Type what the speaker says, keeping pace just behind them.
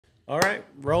All right,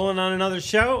 rolling on another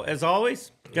show, as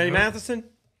always. Gunny Matheson.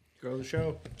 Go to the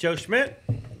show. Joe Schmidt.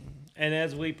 And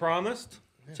as we promised,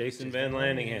 Jason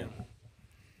Vanlandingham.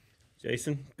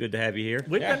 Jason, good to have you here.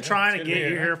 We've been trying to get you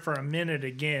here for a minute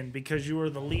again because you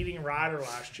were the leading rider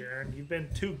last year, and you've been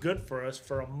too good for us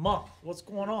for a month. What's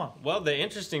going on? Well, the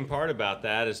interesting part about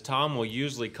that is Tom will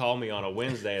usually call me on a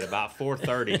Wednesday at about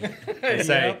 4:30 and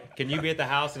say, "Can you be at the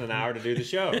house in an hour to do the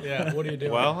show?" Yeah, what are you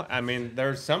doing? Well, I mean,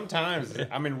 there's sometimes,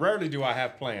 rarely do I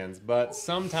have plans, but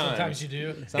sometimes you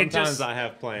do. Sometimes I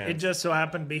have plans. It just so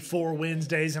happened to be 4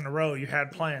 Wednesdays in a row you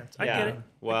had plans. I get it.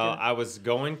 Well, I was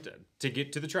going to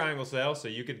get to the triangle sale so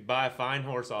you could buy a fine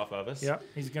horse off of us. Yep,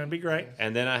 he's going to be great.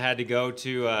 And then I had to go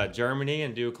to Germany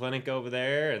and do a clinic over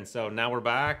there. And so now we're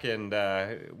back, and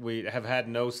we have had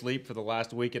no sleep for the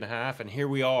last week and a half. And here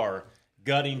we are,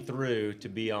 gutting through to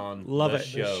be on the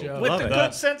show. With a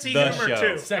good sense of humor,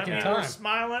 too. Second time. We're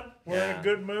smiling. We're in a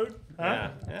good mood. Huh?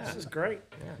 Yeah. This is great.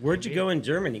 Yeah. Where'd you go in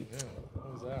Germany? Yeah,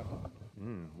 what was that?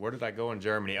 Where did I go in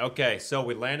Germany? Okay, so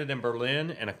we landed in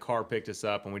Berlin, and a car picked us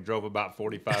up, and we drove about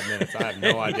 45 minutes. I have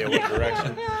no idea what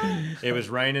direction. It was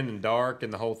raining and dark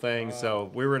and the whole thing, so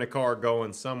we were in a car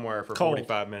going somewhere for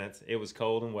 45 minutes. It was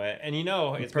cold and wet. And, you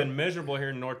know, it's been miserable here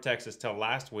in North Texas till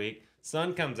last week.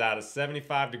 Sun comes out at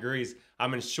 75 degrees.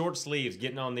 I'm in short sleeves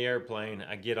getting on the airplane.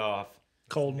 I get off.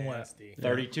 Cold and wet.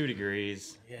 32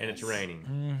 degrees, and it's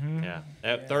raining. Yeah,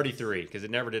 at 33, because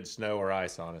it never did snow or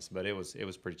ice on us, but it was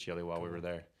pretty chilly while we were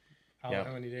there. How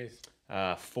many days?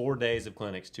 4 days of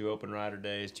clinics, 2 open rider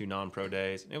days, 2 non-pro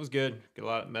days. It was good.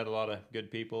 Met a lot of good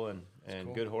people and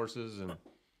cool. Good horses. And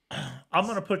I'm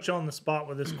going to put you on the spot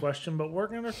with this question, but we're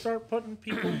going to start putting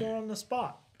people more on the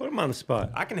spot. Put them on the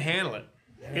spot. I can handle it.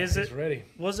 Yeah, Is it ready?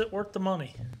 Was it worth the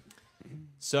money?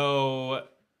 So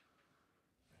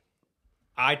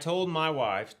I told my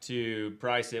wife to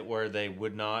price it where they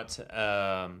would not,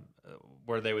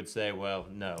 where they would say, well,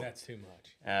 no. That's too much.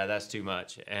 That's too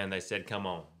much. And they said, come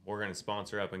on, we're going to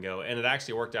sponsor up and go. And it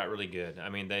actually worked out really good. I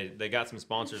mean, they got some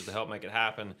sponsors to help make it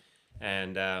happen.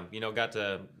 And, got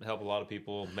to help a lot of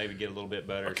people maybe get a little bit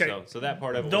better. Okay. So that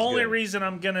part of it The was only good. reason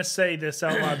I'm going to say this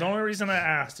out loud, the only reason I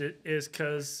asked it is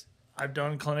because I've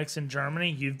done clinics in Germany.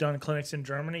 You've done clinics in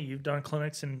Germany. You've done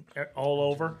clinics in all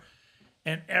over.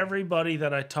 And everybody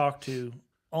that I talk to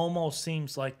almost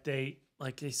seems like they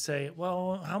say,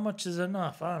 well, how much is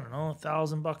enough? I don't know,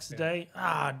 $1,000 a day.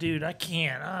 Dude, I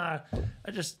can't. I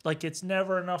just it's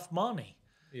never enough money.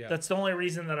 Yeah. That's the only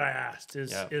reason that I asked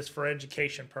is for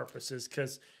education purposes.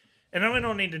 And we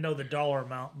don't need to know the dollar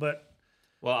amount, but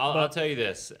well, I'll tell you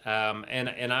this,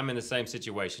 and I'm in the same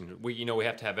situation. We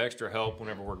have to have extra help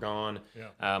whenever we're gone. Yeah.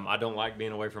 I don't like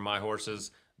being away from my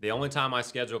horses. The only time I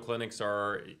schedule clinics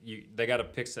they got to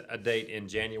pick a date in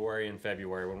January and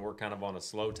February when we're kind of on a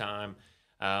slow time.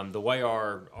 The way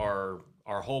our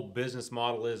whole business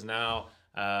model is now,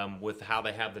 with how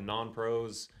they have the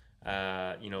non-pros,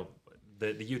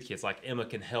 the youth kids, like Emma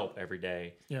can help every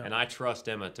day. Yeah. And I trust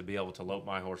Emma to be able to lope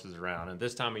my horses around. And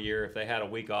this time of year, if they had a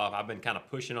week off, I've been kind of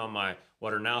pushing on my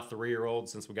what are now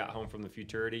 3-year-olds since we got home from the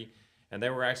futurity. And they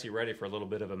were actually ready for a little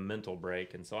bit of a mental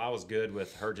break. And so I was good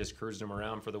with her just cruising them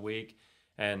around for the week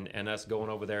and us going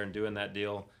over there and doing that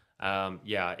deal.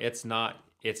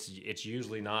 It's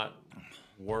usually not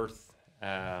worth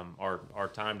our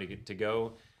time to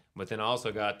go. But then I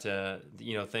also got to,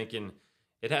 thinking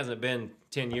it hasn't been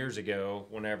 10 years ago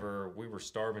whenever we were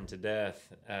starving to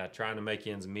death trying to make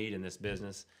ends meet in this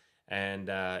business. And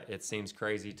it seems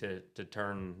crazy to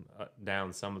turn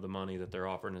down some of the money that they're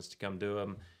offering us to come do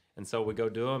them. And so we go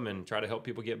do them and try to help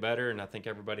people get better. And I think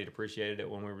everybody appreciated it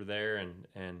when we were there.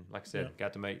 And like I said,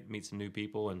 got to meet some new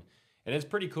people. And it's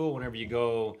pretty cool whenever you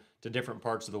go to different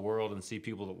parts of the world and see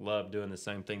people that love doing the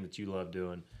same thing that you love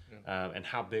doing, and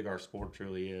how big our sport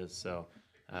truly is. So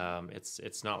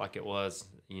it's not like it was,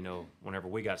 whenever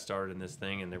we got started in this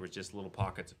thing and there was just little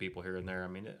pockets of people here and there. I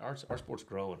mean, our sport's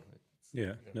growing.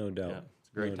 No doubt. Yeah, it's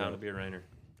a great time to be a reiner.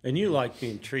 And you like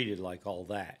being treated like all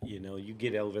that, You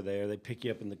get over there, they pick you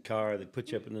up in the car, they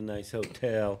put you up in a nice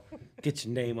hotel, get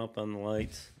your name up on the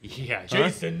lights. Yeah,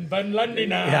 Jason Vanlandingham.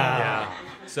 Yeah.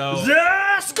 So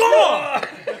score!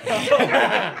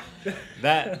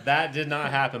 that did not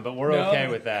happen, but we're okay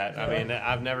with that. I mean,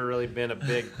 I've never really been a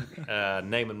big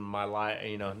naming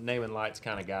lights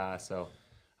kind of guy, so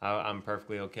I'm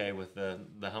perfectly okay with the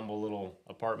humble little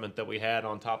apartment that we had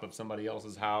on top of somebody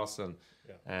else's house,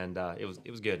 and it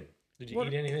was good. Did you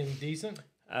eat anything decent?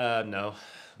 No.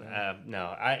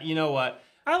 You know what?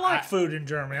 I like food in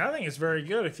Germany. I think it's very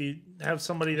good if you have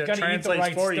somebody that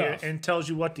translates for you and tells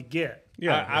you what to get.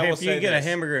 Yeah, I will say you get a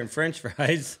hamburger and French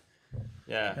fries.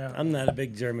 Yeah. I'm not a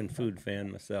big German food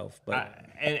fan myself, but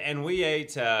And we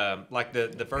ate like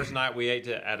the first night we ate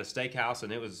at a steakhouse,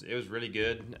 and it was really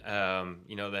good.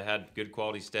 You know, they had good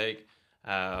quality steak.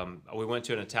 We went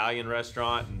to an Italian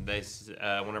restaurant, and they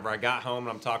whenever I got home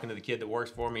and I'm talking to the kid that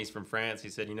works for me, he's from France. He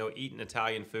said, you know, eating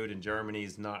Italian food in Germany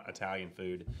is not Italian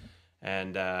food,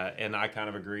 and I kind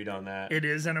of agreed on that. It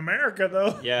is in America,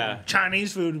 though. Yeah.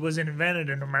 Chinese food was invented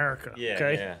in America. Yeah,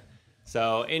 okay? yeah.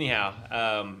 So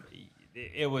anyhow,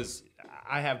 it was.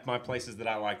 I have my places that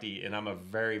I like to eat, and I'm a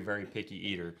very, very picky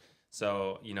eater.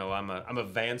 So, you know, I'm a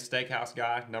Van Steakhouse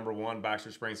guy, #1,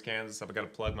 Baxter Springs, Kansas. I've got to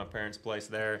plug my parents' place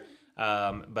there.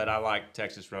 But I like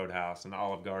Texas Roadhouse and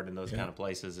Olive Garden, those kind of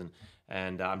places,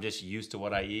 and I'm just used to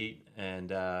what I eat, and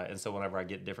so whenever I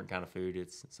get different kind of food,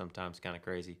 it's sometimes kind of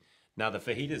crazy. Now the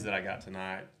fajitas that I got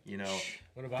tonight, you know,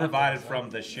 provided from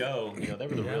the show, you know, they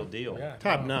were the real deal. Yeah.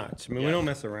 top notch. I mean, we don't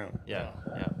mess around. Yeah.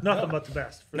 Nothing but the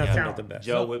best. For the Nothing talent. but the best.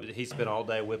 Joe, he spent all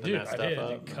day whipping Dude, that I stuff did.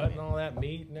 up. Cutting all that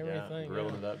meat and Yeah, everything.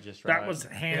 grilling it up just right. That was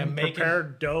hand making-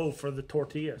 prepared dough for the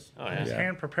tortillas. Oh, It was yeah.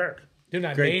 hand prepared. Dude,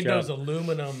 I Great made job. those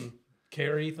aluminum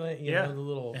carry thing, you Yeah. know, the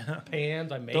little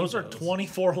pans. I made Those are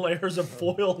 24 layers of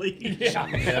foil each.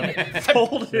 Yeah.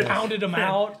 Folded, Pounded them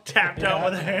out. tapped out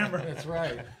with a hammer. That's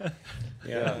right.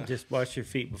 Yeah, just wash your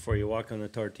feet before you walk on the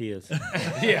tortillas.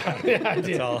 Yeah, I did.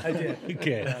 That's all. I did.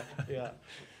 Okay. Yeah.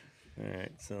 All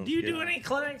right. Sounds Do you good. do any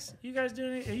clinics? You guys do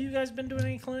any? Have you guys been doing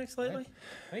any clinics lately?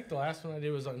 I think the last one I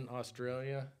did was in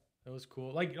Australia. That was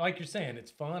cool. Like you're saying,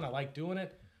 it's fun. I like doing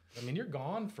it. I mean, you're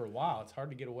gone for a while. It's hard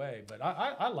to get away, but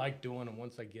I like doing them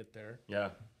once I get there.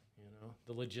 Yeah. You know,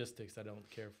 the logistics I don't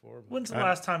care for. When's the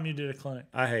last time you did a clinic?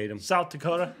 I hate them. South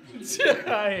Dakota,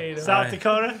 I hate it. South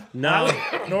Dakota, No,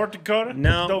 North Dakota.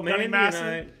 no. Don't Mandy and Massey?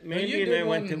 I, you Mandy did and I one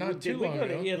went to. not Did too we long go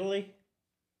to ago. Italy?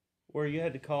 Where you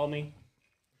had to call me?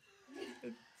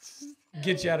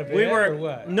 Get you out of bed We were or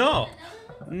what? no.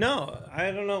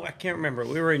 I don't know. I can't remember.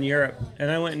 We were in Europe,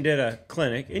 and I went and did a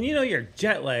clinic. And you know, you're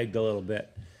jet lagged a little bit.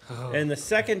 And the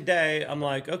second day, I'm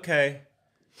like, okay,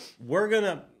 we're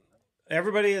gonna.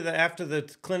 Everybody after the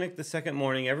clinic the second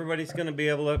morning, everybody's gonna be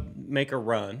able to make a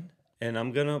run, and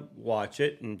I'm gonna watch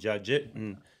it and judge it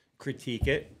and critique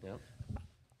it. Yep.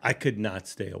 I could not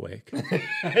stay awake.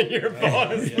 You're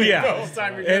falling asleep Yeah. the whole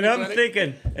time you're And doing I'm the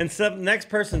thinking, and some next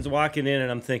person's walking in, and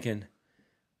I'm thinking,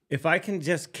 if I can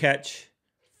just catch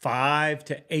 5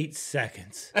 to 8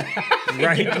 seconds,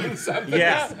 right?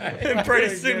 Yes. And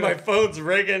pretty soon my phone's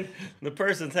ringing. The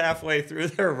person's halfway through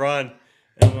their run,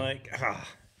 and I'm like, ah,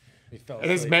 He fell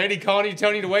And is asleep. Mandy calling you,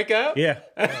 telling you to wake up? yeah,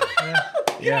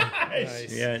 yeah,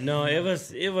 Nice. yeah. No, it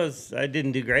was. I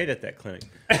didn't do great at that clinic,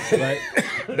 but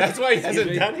That's why he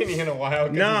hasn't done any in a while.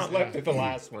 'Cause No. he slept at the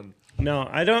last one. no,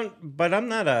 I don't. But I'm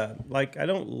not a like. I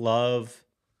don't love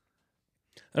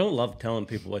telling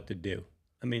people what to do.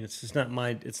 I mean, it's just not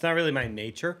my. It's not really my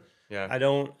nature. Yeah.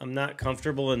 I'm not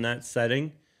comfortable in that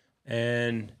setting.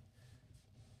 And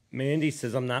Mandy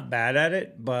says I'm not bad at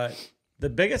it, but the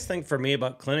biggest thing for me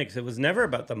about clinics, it was never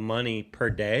about the money per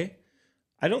day.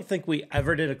 I don't think we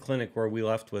ever did a clinic where we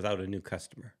left without a new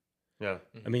customer. Yeah.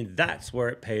 I mean, that's where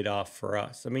it paid off for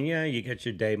us. I mean, yeah, you get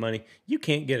your day money. You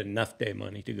can't get enough day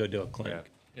money to go do a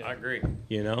clinic, I agree.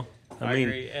 you know? I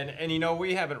agree. And you know,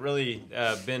 we haven't really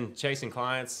been chasing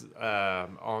clients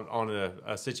on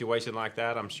a situation like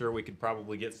that. I'm sure we could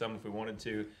probably get some if we wanted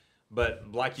to.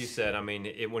 But like you said, I mean,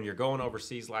 when you're going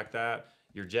overseas like that,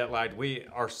 you're jet lagged.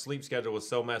 Our sleep schedule was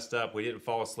so messed up. We didn't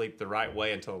fall asleep the right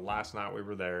way until the last night we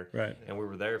were there. Right. And we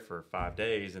were there for 5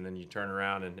 days, and then you turn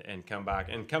around and come back.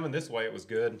 And coming this way, it was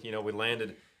good. You know, we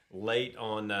landed late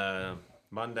on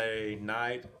Monday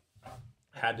night.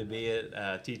 Had to be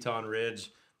at Teton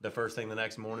Ridge the first thing the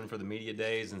next morning for the media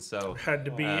days, and so Had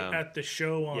to be at the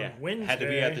show on Wednesday. had to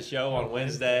be at the show on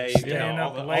Wednesday. Staying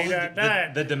up late at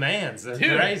night. The demands, are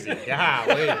crazy.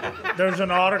 Golly. There's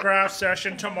an autograph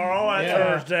session tomorrow at Yeah.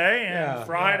 Thursday, and Yeah.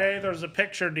 Friday there's a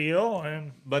picture deal,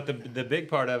 and But the big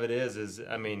part of it is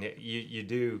I mean, you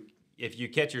do, if you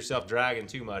catch yourself dragging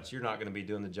too much, you're not going to be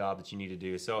doing the job that you need to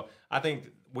do. So I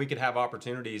think we could have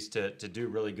opportunities to do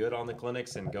really good on the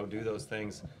clinics and go do those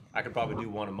things. I could probably do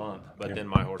one a month, but then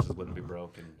my horses wouldn't be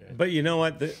broken. But you know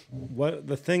what?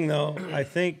 The thing though, I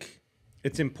think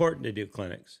it's important to do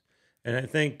clinics, and I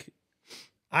think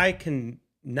I can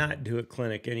not do a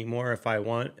clinic anymore if I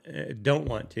don't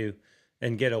want to,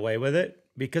 and get away with it,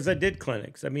 because I did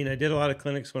clinics. I mean, I did a lot of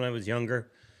clinics when I was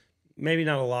younger. Maybe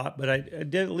not a lot, but I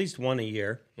did at least one a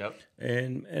year. Yep,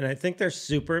 And I think they're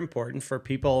super important for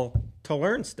people to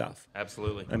learn stuff.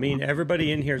 absolutely. I mean,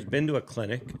 everybody in here has been to a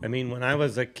clinic. I mean, when I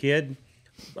was a kid,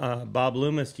 Bob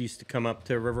Loomis used to come up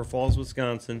to River Falls,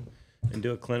 Wisconsin, and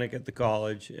do a clinic at the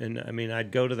college. And I mean,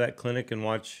 I'd go to that clinic and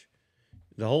watch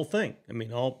the whole thing. I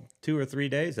mean, all 2 or 3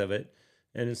 days of it.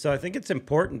 And so I think it's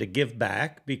important to give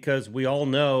back, because we all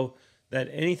know that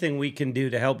anything we can do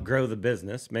to help grow the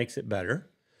business makes it better.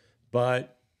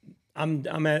 But and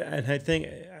I think,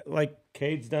 like,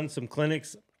 Cade's done some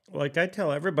clinics. Like I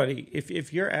tell everybody,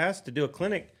 if you're asked to do a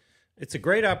clinic, it's a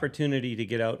great opportunity to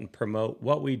get out and promote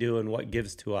what we do and what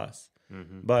gives to us.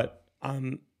 Mm-hmm. But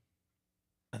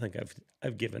I think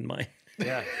I've given mine.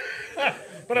 Yeah.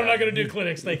 But I'm not going to do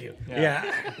clinics. Thank you.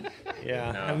 Yeah.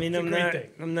 No, I mean,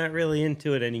 I'm not really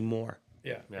into it anymore.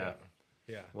 Yeah.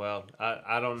 Well,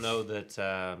 I don't know that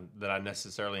I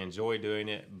necessarily enjoy doing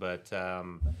it, but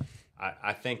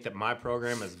I think that my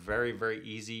program is very, very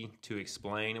easy to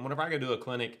explain. And whenever I go do a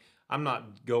clinic, I'm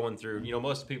not going through,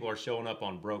 most people are showing up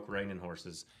on broke reining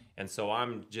horses. And so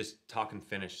I'm just talking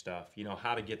finish stuff,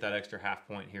 how to get that extra half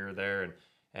point here or there.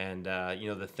 And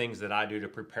the things that I do to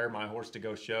prepare my horse to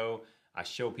go show, I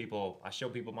show people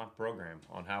my program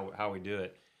on how we do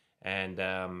it. And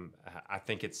I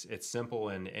think it's simple,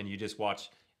 and you just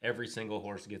watch every single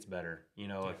horse gets better.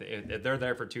 If they're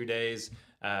there for 2 days,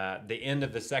 the end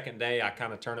of the second day, I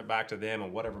kind of turn it back to them,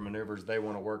 and whatever maneuvers they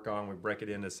want to work on, we break it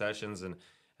into sessions, and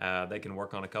they can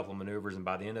work on a couple of maneuvers. And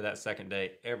by the end of that second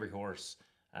day, every horse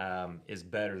is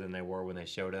better than they were when they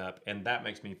showed up, and that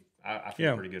makes me. I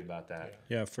feel pretty good about that.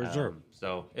 Yeah, for sure.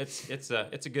 So it's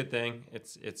a good thing.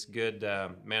 It's good.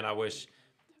 Man, I wish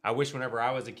whenever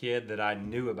I was a kid that I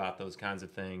knew about those kinds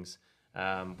of things.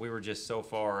 We were just so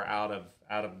far out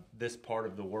of this part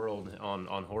of the world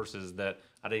on horses that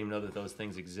I didn't even know that those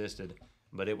things existed.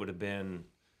 But it would have been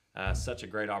such a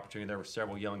great opportunity. There were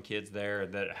several young kids there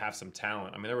that have some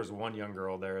talent. I mean, there was one young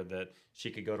girl there that she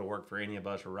could go to work for any of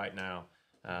us right now.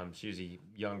 She was a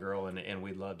young girl, and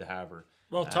we'd love to have her.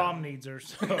 Well, Tom needs her.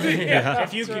 So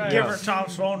if you could give her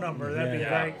Tom's phone number, that'd be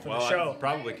great for the show. I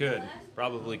probably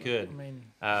could. I mean,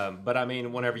 but I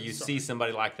mean, whenever you see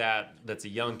somebody like that, that's a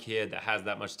young kid that has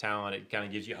that much talent, it kind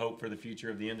of gives you hope for the future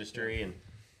of the industry, and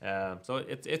so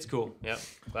it's cool. Yep,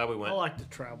 glad we went. I like the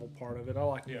travel part of it. I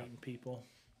like meeting people.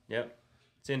 Yep,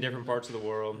 it's in different parts of the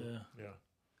world. Yeah.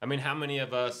 I mean, how many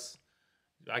of us?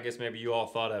 I guess maybe you all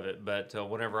thought of it, but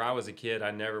whenever I was a kid, I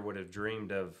never would have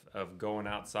dreamed of going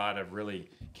outside of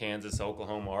really Kansas,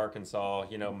 Oklahoma, Arkansas.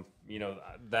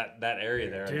 That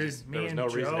area there. Dude, there was no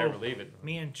reason to ever leave it.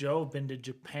 Me and Joe have been to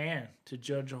Japan to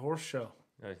judge a horse show.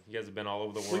 You guys have been all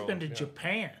over the world. We've been to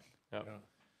Japan. Yep.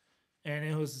 And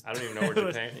it was. I don't even know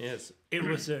where Japan is. It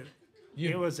was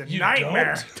a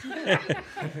nightmare.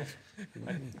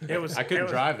 I couldn't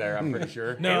drive there, I'm pretty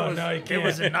sure. No, you can't. It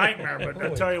was a nightmare, but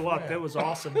I'll tell you what, it was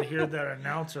awesome to hear that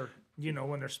announcer,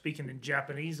 when they're speaking in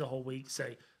Japanese the whole week,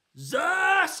 say,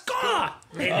 Zaska!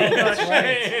 In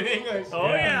English. Oh,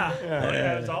 yeah.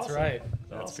 That's awesome. That's right.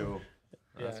 That's cool.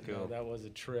 That's cool. No, that was a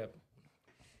trip.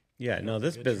 Yeah, no,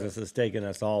 this business has taken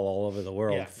us all over the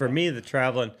world. Yeah. For me, the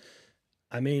traveling,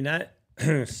 I mean,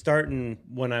 starting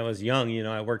when I was young,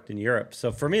 I worked in Europe.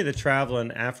 So for me, the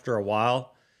traveling after a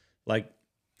while, like,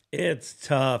 it's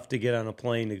tough to get on a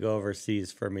plane to go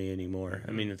overseas for me anymore. Mm-hmm.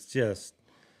 I mean,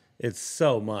 it's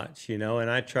so much, and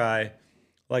I try,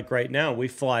 like right now, we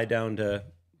fly down to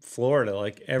Florida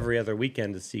like every other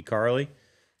weekend to see Carly.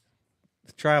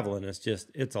 The traveling is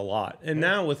it's a lot. And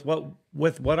now with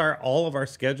what all of our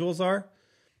schedules are,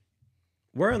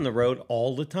 we're on the road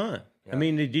all the time. Yeah. I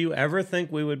mean, did you ever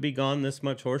think we would be gone this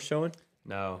much horse showing?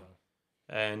 No.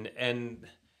 And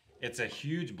it's a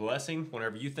huge blessing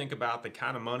whenever you think about the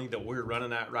kind of money that we're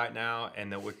running at right now,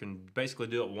 and that we can basically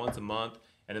do it once a month.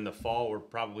 And in the fall, we're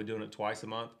probably doing it twice a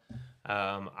month.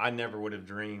 I never would have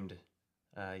dreamed,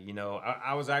 I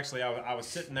was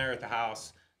sitting there at the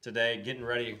house today getting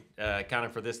ready kind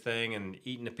of for this thing and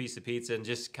eating a piece of pizza, and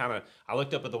just kind of, I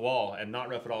looked up at the wall and Not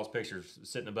Rough at All's pictures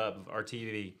sitting above our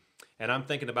TV. And I'm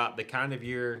thinking about the kind of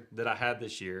year that I had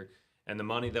this year and the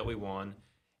money that we won.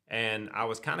 And I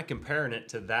was kind of comparing it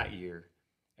to that year,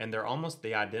 and they're almost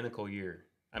the identical year.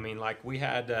 I mean, like we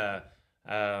had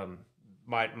my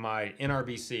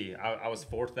NRBC. I was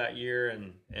 4th that year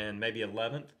and maybe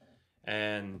 11th,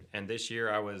 and this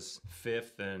year I was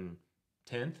 5th and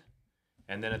 10th,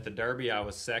 and then at the Derby I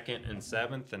was 2nd and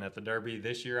 7th, and at the Derby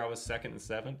this year I was 2nd and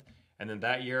 7th, and then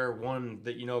that year won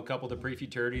a couple of the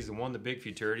pre-futurities and won the big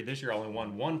futurity. This year I only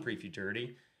won one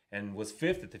pre-futurity and was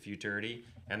 5th at the futurity.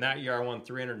 And that year I won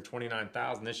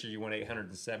 $329,000. This year you won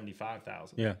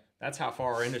 $875,000. Yeah. That's how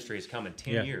far our industry has come in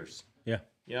 10 years. Yeah.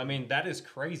 I mean, that is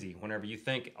crazy whenever you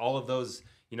think all of those,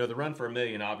 the run for $1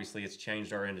 million, obviously it's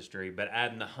changed our industry, but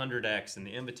adding the 100X and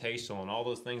the invitational and all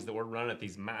those things that we're running at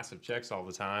these massive checks all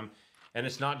the time, And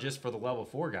it's not just for the level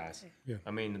 4 guys. Yeah.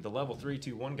 I mean, the level 3,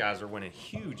 2, 1 guys are winning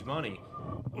huge money.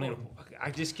 I mean,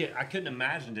 I couldn't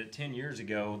imagine it 10 years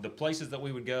ago, the places that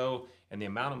we would go and the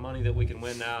amount of money that we can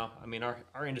win now. I mean,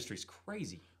 our industry's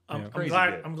crazy. I'm Crazy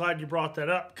glad good. I'm glad you brought that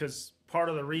up, because part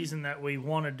of the reason that we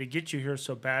wanted to get you here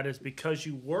so bad is because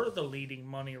you were the leading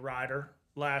money rider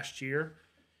last year,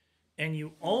 and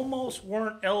you almost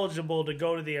weren't eligible to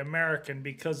go to the American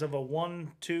because of a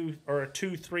 1, 2, or a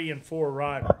 2, 3, and 4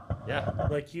 rider. Yeah.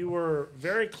 Like, you were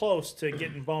very close to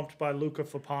getting bumped by Luca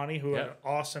Fapani, who had an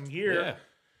awesome year. Yeah.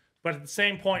 But at the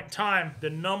same point in time, the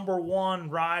number 1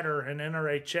 rider in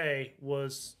NRHA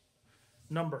was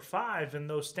number 5 in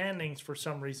those standings for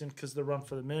some reason, because the Run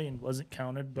for the Million wasn't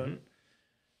counted. But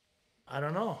I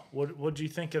don't know. What'd you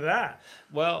think of that?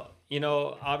 Well, you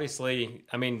know, obviously,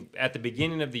 I mean, at the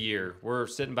beginning of the year, we're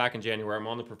sitting back in January. I'm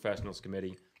on the professionals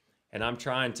committee, and I'm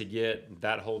trying to get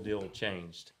that whole deal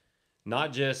changed.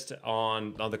 Not just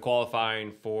on the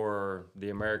qualifying for the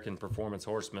American Performance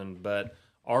Horseman, but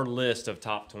our list of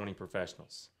top 20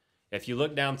 professionals. If you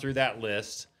look down through that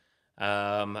list,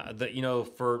 you know,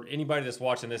 for anybody that's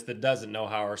watching this that doesn't know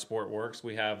how our sport works,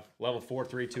 we have level 4,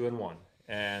 3, 2, and 1.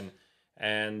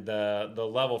 And the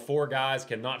level 4 guys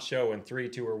cannot show in 3,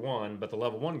 2, or 1, but the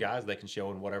level 1 guys, they can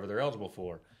show in whatever they're eligible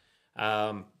for.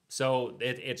 So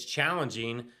it's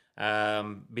challenging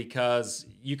because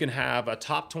you can have a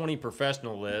top 20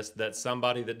 professional list that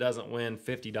somebody that doesn't win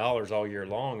 $50 all year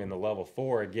long in the level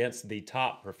 4 against the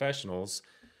top professionals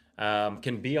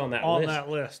can be on that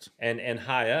list and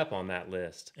high up on that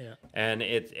list. Yeah.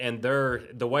 And they're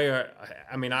the way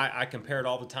I compare it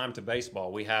all the time to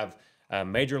baseball. We have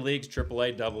major leagues,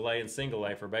 AAA, AA, and single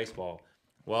A for baseball.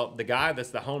 Well, the guy that's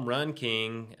the home run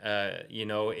king, you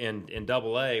know, in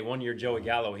AA, one year Joey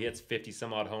Gallo, he hits 50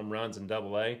 some odd home runs in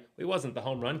AA. He wasn't the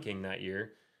home run king that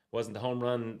year. Wasn't the home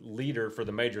run leader for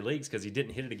the major leagues because he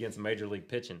didn't hit it against major league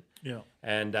pitching. Yeah.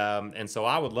 And so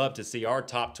I would love to see our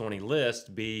top 20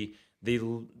 list be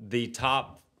the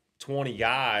top 20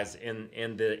 guys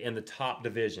in the top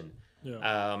division.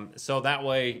 Yeah. So that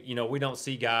way, you know, we don't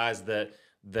see guys that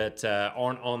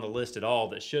aren't on the list at all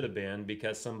that should have been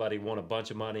because somebody won a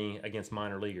bunch of money against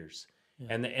minor leaguers.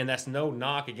 Yeah. And that's no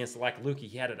knock against, like Lukey.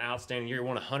 He had an outstanding year. He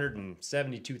won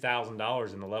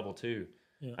 $172,000 in the level 2.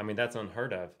 Yeah. I mean, that's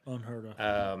unheard of. Unheard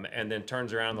of. And then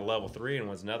turns around the level 3 and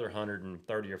was another $130,000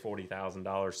 or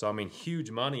 $40,000. So I mean, huge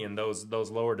money in those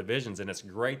lower divisions. And it's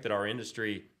great that our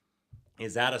industry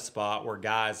is at a spot where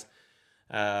guys,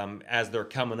 as they're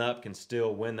coming up, can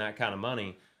still win that kind of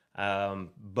money.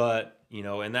 But you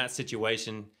know, in that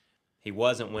situation, he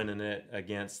wasn't winning it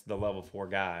against the level 4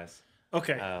 guys.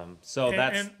 Okay. So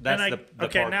that's the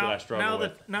part that I struggle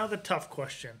with. Now the tough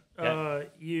question. Yeah.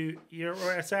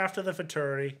 It's after the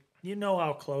fraternity. You know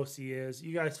how close he is.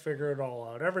 You guys figure it all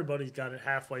out. Everybody's got it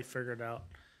halfway figured out.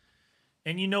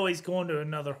 And you know he's going to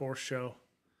another horse show.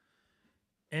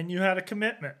 And you had a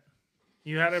commitment.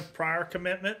 You had a prior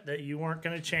commitment that you weren't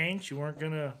going to change. You weren't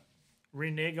going to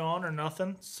renege on or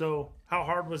nothing. So how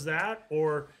hard was that?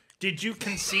 Or did you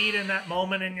concede in that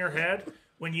moment in your head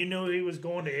when you knew he was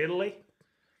going to Italy?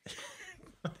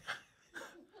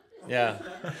 Yeah.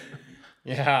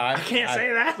 Yeah. I can't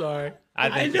say that. Sorry. I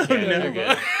think you can. You're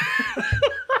good.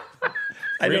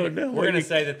 I don't know. We're going to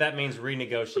say that means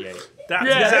renegotiate. That's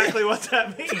exactly what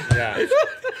that means. Yeah.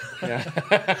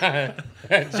 Yeah.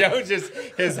 Joe just,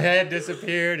 his head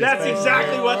disappeared. That's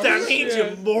exactly what that means,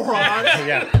 you moron.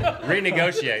 Yeah.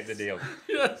 Renegotiate the deal.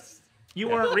 Yes. You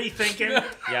weren't rethinking.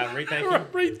 Yeah,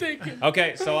 rethinking. Rethinking.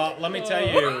 Okay, so let me tell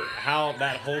you how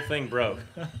that whole thing broke.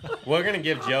 We're going to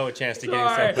give Joe a chance to get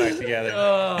himself back together.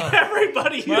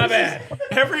 Everybody uses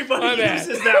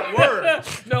that word.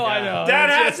 No, I know. That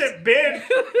hasn't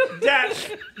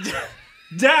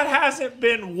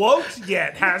been woked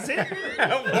yet, has it?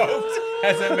 Woked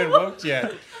hasn't been woked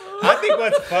yet. I think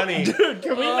what's funny, dude,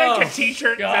 can we make a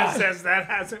T-shirt that says that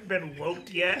hasn't been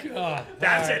woked yet?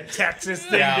 That's a Texas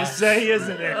thing to say,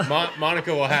 isn't it?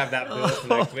 Monica will have that bill for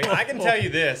next week. I can tell you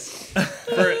this: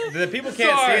 for the people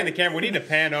can't see in the camera, we need to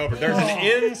pan over. There's an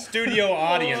in-studio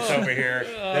audience over here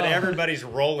that everybody's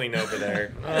rolling over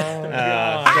there.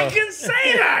 I can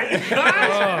say that, you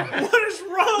guys. What is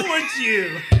wrong with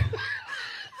you?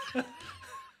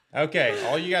 Okay,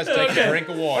 all you guys take a drink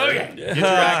of water. Get your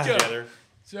act together.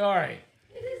 Sorry.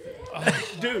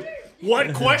 Dude,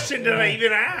 what question did I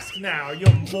even ask now, you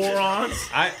morons?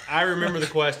 I remember the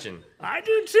question. I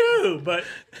do too, but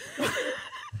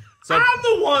so, I'm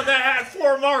the one that had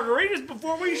 4 margaritas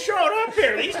before we showed up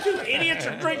here. These 2 idiots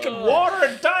are drinking water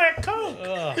and Diet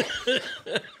Coke.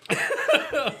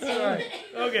 Sorry.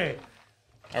 Okay.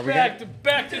 Are we back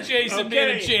to Jason being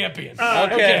a champion.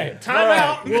 Okay. Time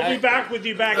out. We'll be back with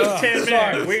you back in 10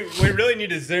 minutes. We really need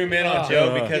to zoom in on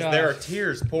Joe because there are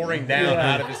tears pouring down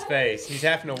out of his face. He's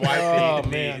having to wipe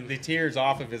the tears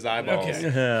off of his eyeballs.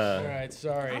 Okay. All right,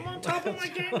 sorry. I'm on top of my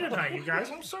game tonight, you guys.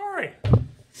 I'm sorry.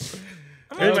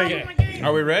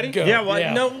 Are we ready? Go. Yeah, well,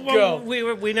 Yeah. no, well,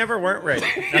 Go. we never weren't ready.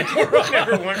 Never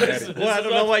weren't ready. Well, I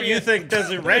don't know what you think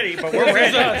doesn't ready, but we're This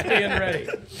is ready. us being ready.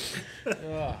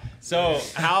 So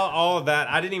how all of that?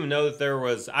 I didn't even know that there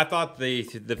was. I thought the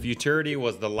Futurity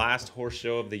was the last horse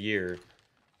show of the year.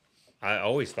 I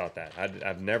always thought that.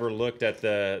 I've never looked at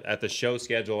the show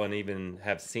schedule and even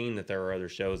have seen that there are other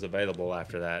shows available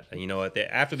after that. You know,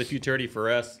 after the Futurity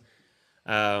for us,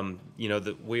 you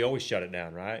know, we always shut it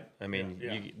down, right? I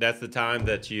mean, that's the time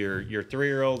that your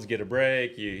 3-year-olds get a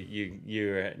break.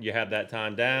 You have that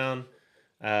time down.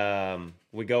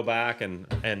 We go back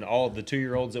and all of the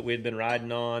 2-year-olds that we had been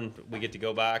riding on, we get to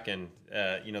go back and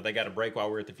you know, they got a break while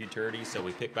we were at the Futurity, so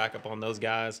we pick back up on those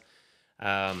guys.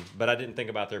 But I didn't think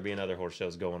about there being other horse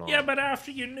shows going on. Yeah, but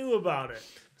after you knew about it.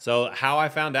 So how I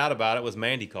found out about it was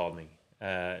Mandy called me.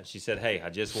 She said, "Hey, I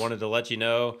just wanted to let you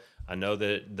know. I know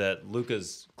that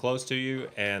Luca's close to you,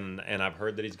 and I've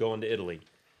heard that he's going to Italy."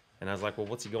 And I was like, "Well,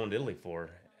 what's he going to Italy for?"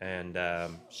 And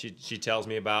she tells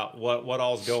me about what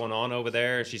all's going on over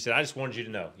there. She said, "I just wanted you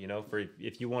to know. You know, for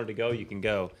if you wanted to go, you can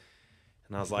go."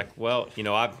 And I was like, "Well, you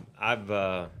know, I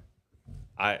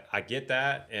get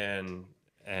that, and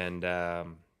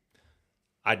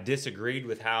I disagreed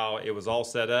with how it was all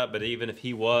set up. But even if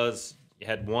he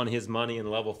had won his money in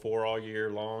level 4 all year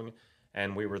long,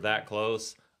 and we were that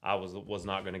close, I was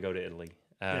not going to go to Italy.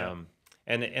 And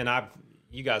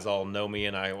you guys all know me,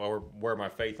 and I wear my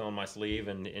faith on my sleeve,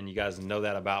 and you guys know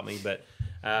that about me. But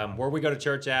where we go to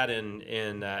church at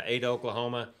in Ada,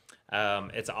 Oklahoma,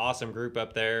 it's an awesome group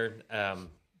up there.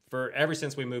 Ever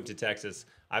since we moved to Texas,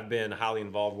 I've been highly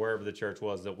involved wherever the church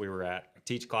was that we were at.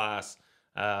 Teach class,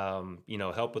 you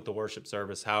know, help with the worship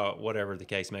service, whatever the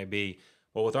case may be.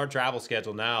 Well, with our travel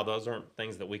schedule now, those aren't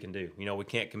things that we can do. You know, we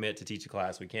can't commit to teach a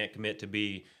class. We can't commit to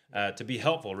be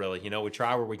helpful, really. You know, we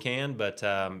try where we can, but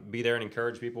be there and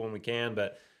encourage people when we can,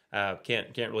 but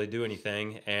can't really do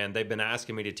anything. And they've been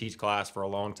asking me to teach class for a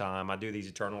long time. I do these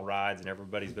eternal rides, and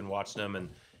everybody's been watching them,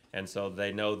 and so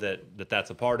they know that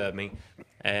that's a part of me.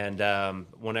 And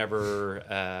whenever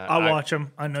I watch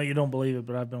them. I know you don't believe it,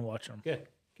 but I've been watching them. Good.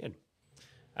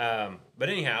 But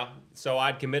anyhow, so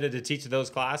I'd committed to teach those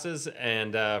classes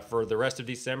and for the rest of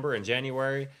December and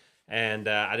January, and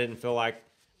I didn't feel like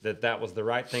that was the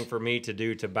right thing for me to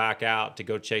do, to back out, to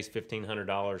go chase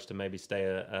 $1,500 to maybe stay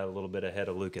a little bit ahead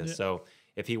of Lucas. Yeah. So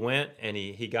if he went and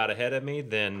he got ahead of me,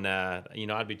 then you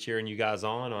know, I'd be cheering you guys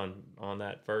on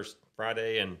that first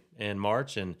Friday in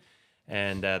March, and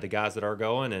the guys that are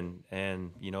going,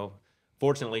 and you know,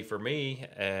 fortunately for me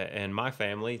and my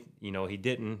family, you know, he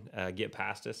didn't get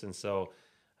past us, and so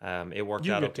it worked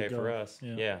out okay for us.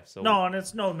 Yeah. So no, and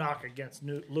it's no knock against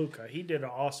Luca. He did an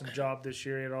awesome job this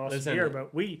year. He had an awesome year,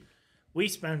 but we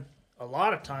spent a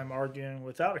lot of time arguing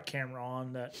without a camera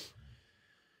on that.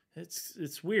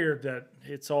 It's weird that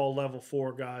it's all level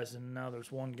 4 guys, and now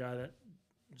there's one guy that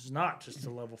is not just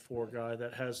a level 4 guy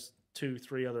that has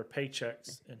 2-3 other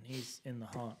paychecks, and he's in the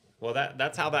hunt. Well,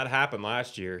 that's how that happened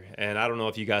last year, and I don't know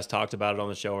if you guys talked about it on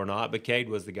the show or not, but Cade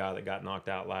was the guy that got knocked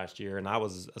out last year, and I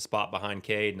was a spot behind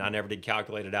Cade, and I never did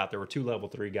calculate it out. There were 2 level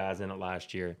 3 guys in it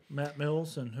last year. Matt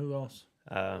Mills and who else?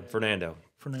 Fernando.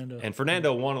 And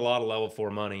Fernando won a lot of level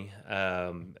 4 money,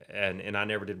 and I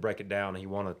never did break it down. He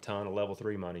won a ton of level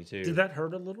 3 money too. Did that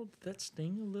hurt a little? Did that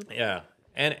sting a little? Yeah,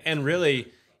 and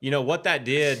really, you know what that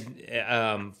did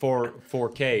for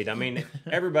Cade. I mean,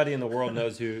 everybody in the world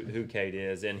knows who Cade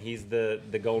is, and he's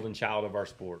the golden child of our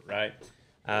sport, right?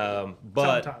 But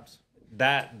sometimes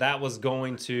that was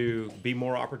going to be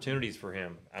more opportunities for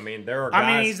him. I mean, there are guys.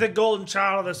 I mean, he's the golden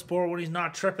child of the sport when he's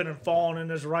not tripping and falling in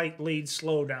his right lead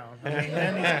slow down. I mean,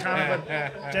 then he's kind of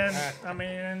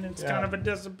it's kind of a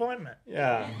disappointment.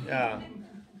 Yeah.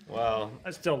 Well,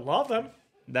 I still love him.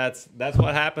 That's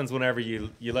what happens whenever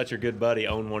you let your good buddy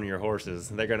own one of your horses.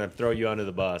 They're gonna throw you under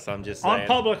the bus. I'm just saying.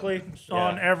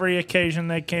 On every occasion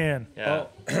they can. Yeah.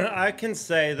 Well, I can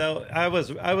say though, I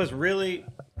was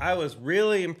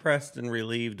really impressed and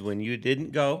relieved when you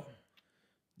didn't go,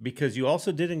 because you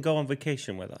also didn't go on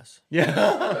vacation with us. Yeah,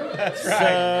 that's right.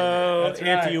 So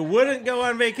if you wouldn't go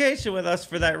on vacation with us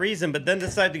for that reason, but then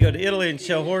decide to go to Italy and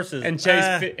show horses and chase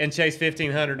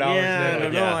 $1,500, yeah,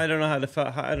 I don't know how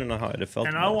I'd have felt.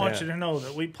 And I want you to know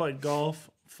that we played golf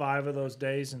 5 of those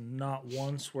days, and not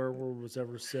one swear word was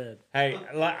ever said. Hey,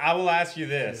 I will ask you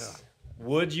this: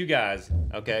 Would you guys,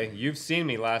 okay, you've seen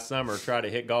me last summer try to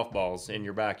hit golf balls in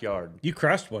your backyard. You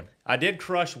crushed one. I did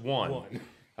crush one.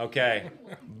 Okay,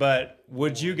 but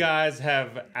would you guys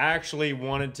have actually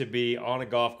wanted to be on a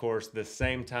golf course the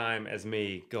same time as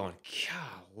me going,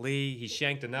 golly, he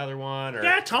shanked another one? Or...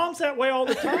 Yeah, Tom's that way all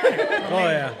the time. Oh,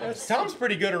 yeah. Tom's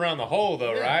pretty good around the hole,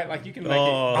 though, right? Like, you can make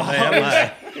Oh, it...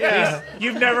 man. Yeah.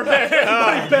 You've never met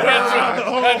anybody better around the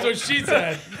hole. That's what she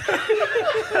said.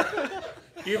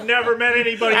 You've never met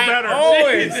anybody better.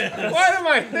 Always. What am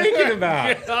I thinking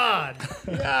about? God.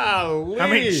 Golly.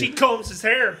 I mean, she combs his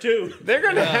hair, too. They're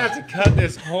going to have to cut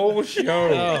this whole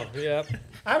show. Oh, yep.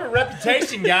 I have a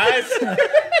reputation, guys.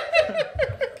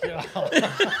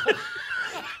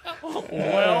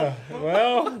 Well,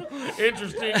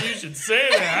 Interesting you should say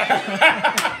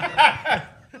that.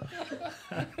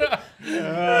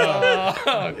 Oh,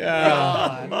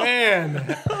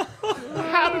 man.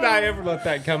 How did I ever let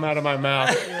that come out of my mouth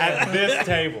at this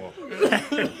table?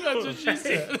 That's what she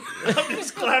said. I'm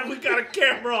just glad we got a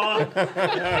camera on.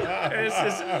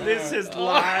 This is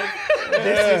live.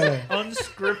 This is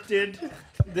unscripted.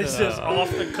 This is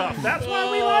off the cuff. That's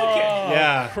why we like it.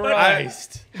 Yeah.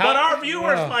 Christ. But our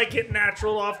viewers like it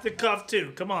natural off the cuff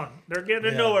too. Come on. They're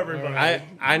getting to know everybody.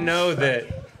 I know that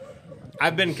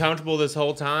I've been comfortable this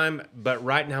whole time, but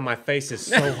right now my face is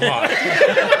so hot.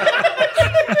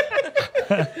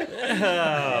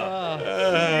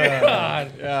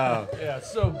 God. Yeah. Yeah,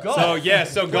 so golf.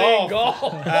 So golf. Golf.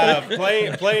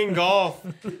 Playing golf.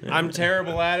 I'm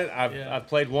terrible at it. I've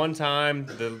played one time.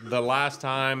 The last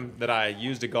time that I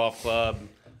used a golf club,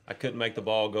 I couldn't make the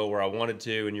ball go where I wanted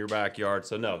to in your backyard.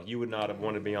 So no, you would not have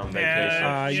wanted to be on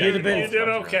vacation. You you'd have been- did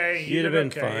okay. you'd have been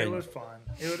okay. fine. It was fine.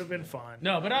 It would have been fine.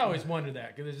 No, but I always wonder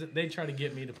that because they try to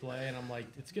get me to play, and I'm like,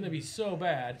 it's going to be so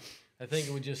bad. I think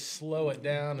it would just slow it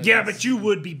down. And Yeah, but you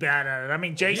would be bad at it. I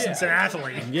mean, Jason's an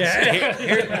athlete. Yeah.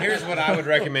 Here's what I would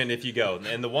recommend if you go.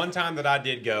 And the one time that I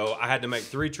did go, I had to make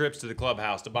 3 trips to the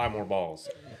clubhouse to buy more balls.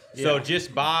 So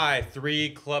just buy 3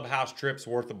 clubhouse trips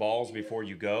worth of balls before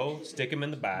you go. Stick them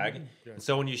in the bag. And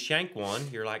so when you shank one,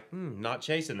 you're like, not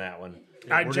chasing that one.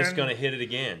 We're just going to hit it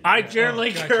again. I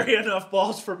generally carry enough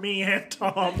balls for me and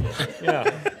Tom. Yeah.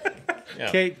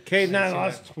 Cade and I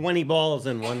lost 20 balls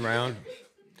in one round.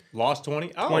 Lost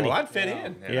 20? Oh, 20. well, I'd fit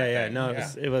in. Yeah. No,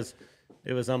 it was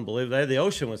unbelievable. The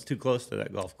ocean was too close to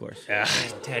that golf course. Yeah,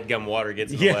 dadgum water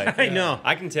gets in the way. I know.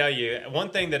 I can tell you, one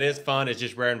thing that is fun is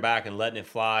just rearing back and letting it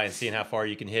fly and seeing how far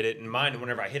you can hit it. And mine,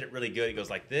 whenever I hit it really good, it goes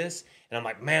like this. And I'm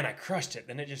like, man, I crushed it.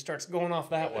 Then it just starts going off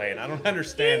that way. And I don't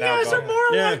understand You how guys are more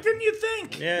alike than you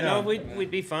think. Yeah, no,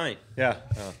 we'd be fine. Yeah.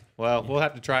 Well, we'll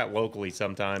have to try it locally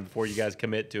sometime before you guys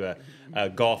commit to a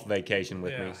golf vacation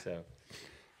with me. So.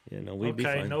 Yeah, no, we'd be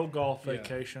fine. No golf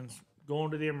vacations.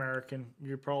 Going to the American.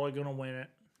 You're probably going to win it.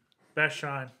 Best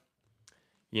shine.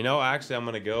 You know, actually, I'm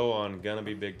going to go on Gonna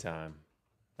Be Big Time.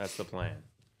 That's the plan.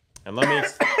 And let me...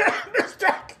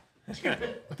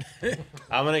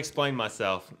 I'm going to explain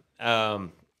myself.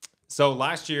 So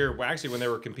last year, actually, when they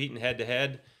were competing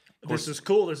head-to-head... This is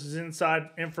cool. This is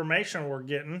inside information we're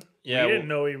getting. Yeah, we didn't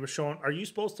know he was showing. Are you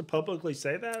supposed to publicly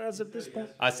say that as of this point?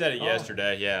 I said it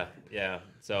yesterday, yeah.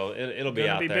 So it'll be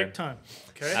Gonna out be there. big time.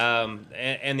 Okay.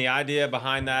 And the idea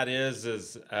behind that is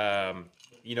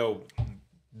you know,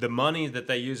 the money that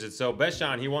they use it. So Best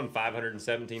Shine, he won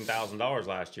 $517,000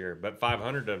 last year, but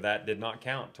 500 of that did not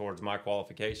count towards my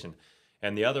qualification.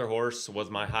 And the other horse was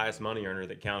my highest money earner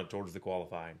that counted towards the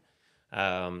qualifying.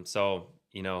 So,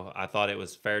 you know, I thought it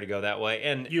was fair to go that way.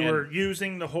 And you were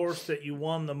using the horse that you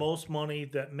won the most money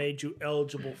that made you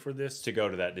eligible for this. To go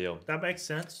to that deal. That makes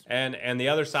sense. And the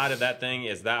other side of that thing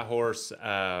is that horse,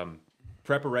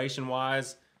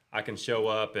 preparation-wise, I can show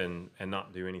up and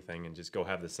not do anything and just go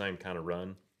have the same kind of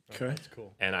run. Okay. That's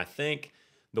cool. And I think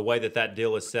the way that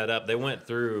deal is set up, they went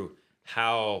through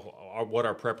what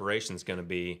our preparation is going to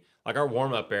be. Like our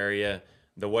warm-up area,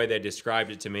 the way they described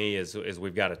it to me is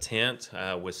we've got a tent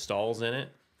with stalls in it.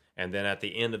 And then at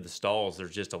the end of the stalls,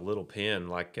 there's just a little pen,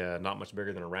 like not much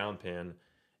bigger than a round pen.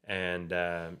 And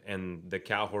the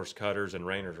cow horse cutters and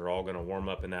reiners are all going to warm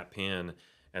up in that pen.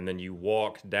 And then you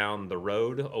walk down the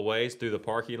road a ways through the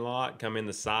parking lot, come in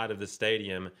the side of the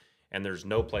stadium, and there's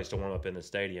no place to warm up in the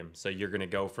stadium. So you're going to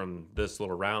go from this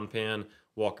little round pen,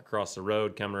 walk across the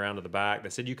road, come around to the back. They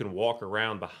said you can walk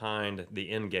around behind the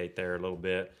end gate there a little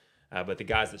bit. But the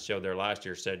guys that showed there last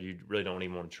year said you really don't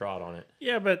even want to trot on it.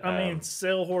 Yeah, but I mean,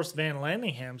 Sailhorse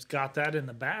Vanlandingham's got that in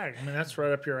the bag. I mean, that's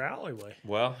right up your alleyway.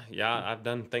 Well, yeah, I've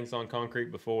done things on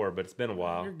concrete before, but it's been a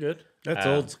while. You're good. That's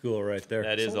old school right there.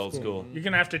 That is old school. You're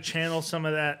going to have to channel some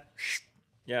of that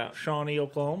Yeah. Shawnee,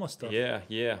 Oklahoma stuff.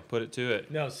 Yeah, put it to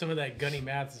it. No, some of that Gunny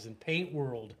Matheson Paint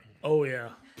World. Oh yeah.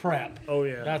 prep. Oh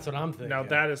yeah. That's what I'm thinking. Now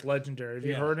that is legendary. Have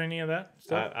you Yeah. heard any of that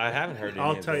stuff? I haven't heard. Any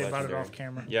I'll of tell the you about it legendary. off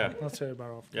camera. Yeah. I'll tell you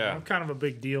about it off camera. Yeah. I'm kind of a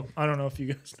big deal. I don't know if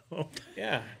you guys know.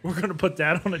 Yeah, We're gonna put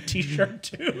that on a T-shirt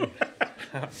too.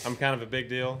 I'm kind of a big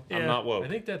deal. I'm Yeah. not woke. I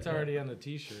think that's already on the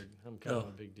T-shirt. I'm kind of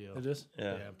a big deal. It is.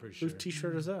 Yeah. Yeah, I'm pretty sure. Whose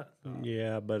T-shirt is that?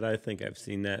 Yeah, but I think I've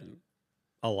seen that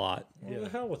a lot. Well, the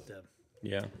hell with them.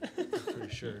 Yeah.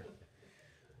 Pretty sure.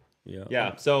 Yeah.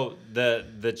 Yeah. So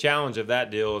the challenge of that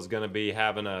deal is going to be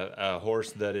having a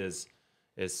horse that is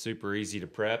super easy to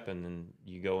prep, and then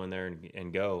you go in there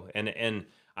and go. And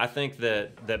I think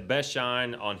that Best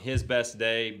Shine on his best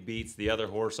day beats the other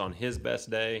horse on his best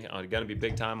day. Going to be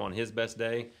big time on his best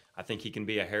day. I think he can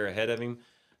be a hair ahead of him.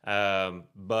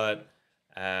 But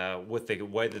with the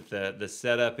way that the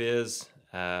setup is,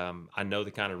 I know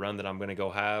the kind of run that I'm going to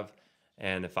go have.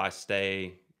 And if I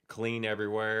stay clean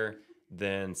everywhere,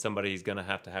 then somebody's going to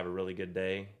have a really good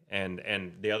day.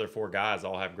 And the other 4 guys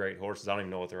all have great horses. I don't even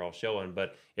know what they're all showing.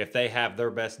 But if they have their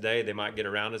best day, they might get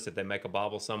around us. If they make a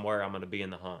bobble somewhere, I'm going to be in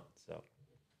the hunt. So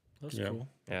That's Yeah. cool.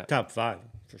 yeah, Top 5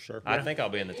 for sure. I think I'll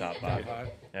be in the top 5. Five.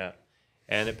 Yeah,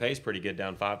 and it pays pretty good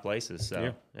down 5 places.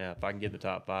 So yeah, if I can get the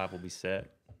top 5, we'll be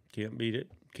set. Can't beat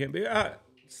it. Can't beat it.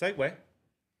 Segue.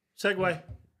 Segue.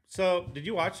 So, did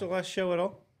you watch the last show at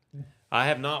all? I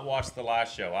have not watched the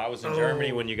last show. I was in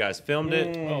Germany when you guys filmed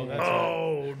it. Oh, that's right.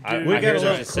 Oh, dude. I We got hear a there's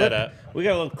little a setup. We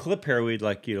got a little clip here we'd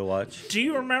like you to watch. Do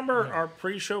you remember our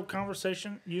pre-show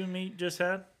conversation you and me just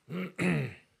had?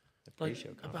 Pre-show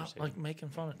About conversation. like making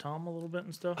fun of Tom a little bit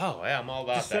and stuff? Oh yeah, I'm all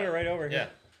about Just that. set it right over Yeah, here.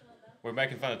 we're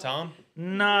making fun of Tom.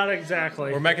 Not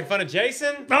exactly. We're making fun of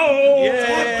Jason. Oh,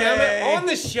 Damn it, on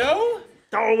the show.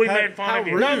 oh, we How- made fun how of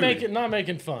you. rude. Not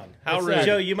making fun. How It's rude. that-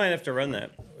 Joe, you might have to run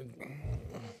that.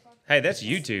 Hey, that's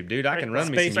YouTube, dude. I can run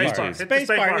me some Space bar. YouTube. Hit the Space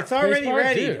space bar. bar. It's already Space bar,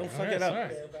 ready. dude. Don't fuck All right, it up. all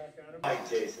right. Like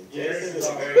Jason. Jason is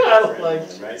a very good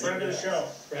friend, right? Friend of the show.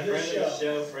 Friend of the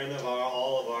show, friend of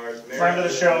all of ours. Friend of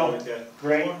the show. Monica.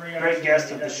 Great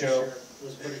guest of the show. It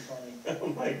was pretty funny. Oh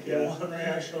my Yeah, god. one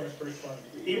reaction was pretty funny.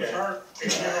 He was Yeah. hurt.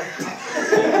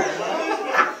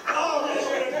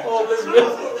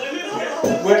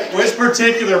 Which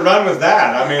particular run was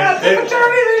that? I mean,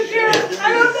 Sorry,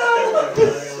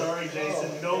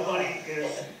 Jason.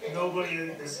 Nobody in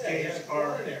this cage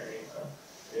are.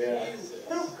 Yeah.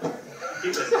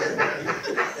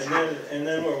 And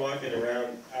then we're walking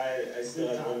around. I still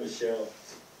have one to show.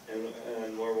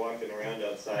 And we're walking around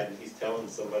outside and he's telling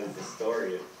somebody the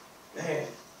story. And, man,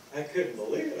 I couldn't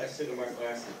believe it. I said to my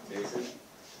class, Jason,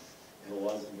 it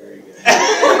wasn't very good.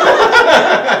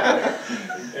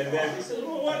 And then he said,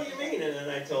 well, what do you mean? And then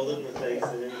I told him the things,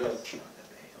 and then he goes,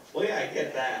 well, yeah, I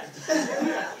get that.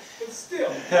 But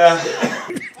still.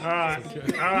 All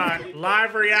right.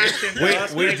 Live reaction.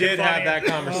 we did have that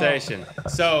conversation.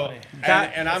 So,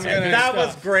 and I'm gonna. That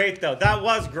was great, though. That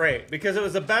was great because it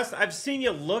was the best. I've seen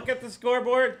you look at the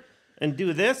scoreboard and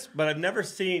do this, but I've never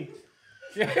seen.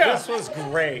 This was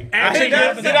great. Actually,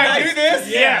 Did I do this?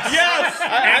 Yes. Yes.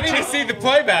 I need to see the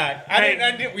playback.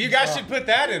 You guys should put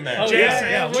that in there. Oh, Jason,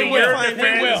 yeah, to we your will.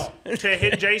 defense, to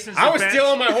hit Jason's I was defense,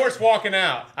 still on my horse walking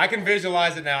out. I can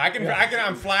visualize it now.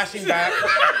 I'm flashing back.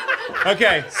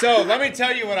 Okay, so let me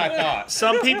tell you what I thought.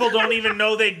 Some people don't even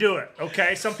know they do it.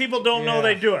 Okay, some people don't know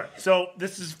they do it. So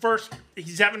this is first.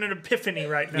 He's having an epiphany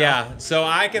right now. Yeah, so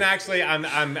I can actually.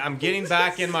 I'm getting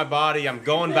back in my body. I'm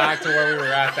going back to where we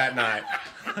were at that night.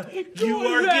 You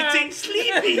are getting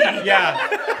sleepy. Yeah.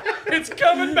 It's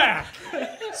coming back.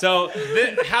 So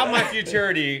how my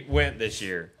futurity went this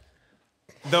year.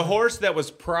 The horse that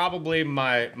was probably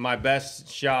my best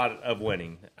shot of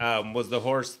winning was the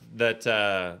horse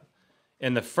that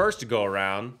in the first go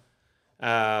around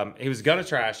he was gonna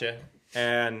trash it,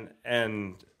 and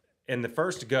in the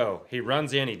first go he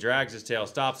runs in, he drags his tail,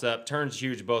 stops up, turns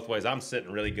huge both ways. I'm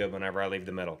sitting really good whenever I leave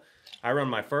the middle. I run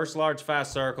my first large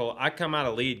fast circle. I come out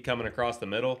of lead coming across the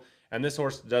middle, and this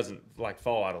horse doesn't like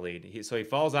fall out of lead. So he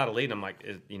falls out of lead. And I'm like,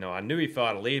 I knew he fell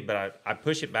out of lead, but I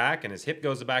push it back, and his hip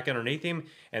goes back underneath him,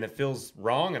 and it feels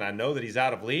wrong, and I know that he's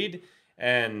out of lead.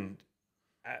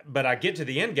 But I get to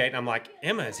the end gate, and I'm like,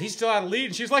 Emma, is he still out of lead?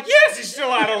 And she's like, yes, he's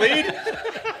still out of lead.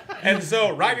 And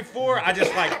so right before, I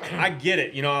just I get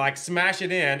it, I smash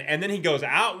it in, and then he goes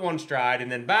out one stride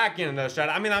and then back in another stride.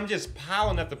 I mean, I'm just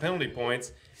piling up the penalty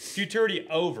points. Futurity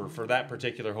over for that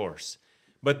particular horse.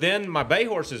 But then my bay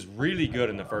horse is really good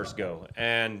in the first go.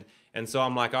 And so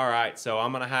I'm like, all right, so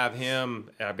I'm going to have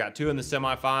him. I've got 2 in the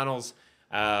semifinals.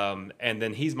 And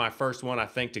then he's my first one, I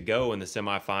think, to go in the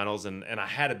semifinals. And I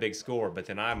had a big score, but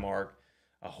then I marked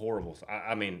a horrible.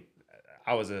 I mean,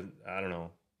 I was I don't know,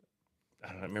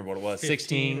 I don't remember what it was, 15 or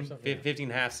 16, something. 15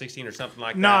 and a half, 16 or something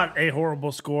like that. Not a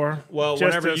horrible score. Well, just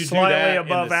whenever a you do slightly that in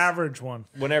above this- average one.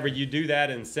 Whenever you do that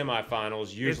in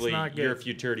semifinals, usually not good. your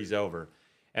futurity's over.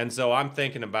 And so I'm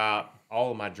thinking about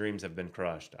all of my dreams have been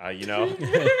crushed. I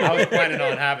was planning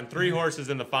on having 3 horses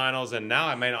in the finals, and now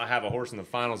I may not have a horse in the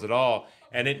finals at all.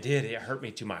 And it hurt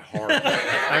me to my heart.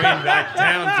 I mean, like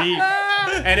down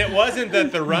deep. And it wasn't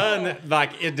that the run,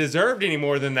 like it deserved any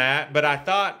more than that, but I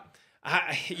thought,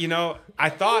 I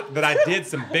thought that I did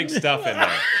some big stuff in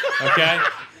there, okay?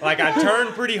 Like I turned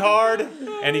pretty hard,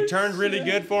 and he turned really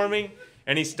good for me,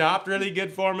 and he stopped really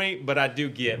good for me, but I do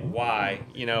get why,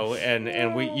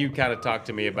 and you kind of talked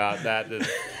to me about that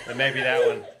maybe that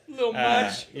one. A little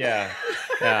much. Yeah.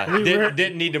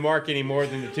 Didn't need to mark any more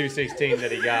than the 216 that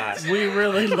he got. We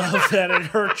really love that. It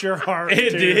hurt your heart.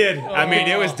 It too. did. I mean,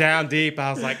 it was down deep.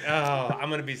 I was like, oh, I'm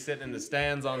going to be sitting in the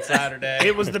stands on Saturday.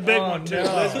 It was the big one, too.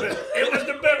 no. It was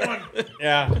the big one.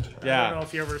 Yeah. I don't know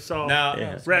if you ever saw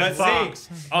Red But Fox.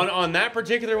 see, on that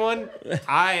particular one,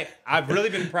 I've really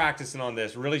been practicing on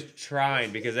this, really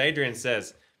trying, because Adrian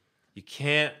says, you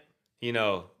can't,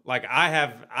 like I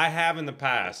have in the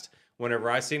past,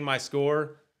 whenever I seen my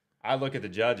score, I look at the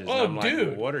judges and I'm dude.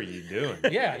 like, what are you doing?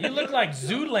 Yeah, you look like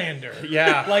Zoolander.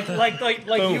 Yeah. Like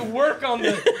you work on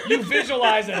you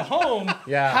visualize at home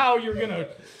Yeah. how you're gonna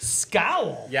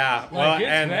scowl. Yeah, Like, it's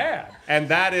bad. And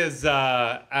that is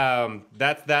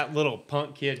that's that little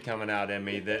punk kid coming out in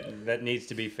me that needs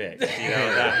to be fixed.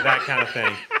 That kind of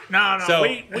thing. No, So-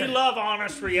 we love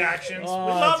honest reactions. Oh,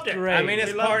 we loved that's it. great. I mean,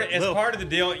 it's We loved part of the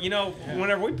deal.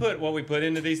 Whenever we put what we put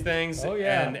into these things, Oh,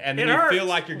 yeah. and It then you hurts. feel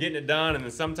like you're getting it done, and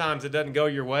then sometimes it doesn't go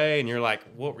your way, and you're like,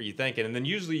 what were you thinking? And then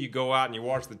usually you go out and you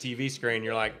watch the TV screen, and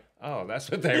you're like, oh,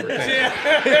 that's what they were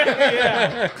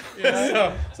thinking.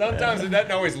 So sometimes it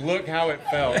doesn't always look how it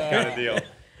felt, kind of deal.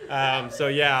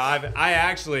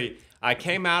 I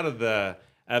came out of the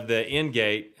end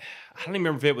gate. I don't even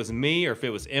remember if it was me or if it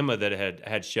was Emma that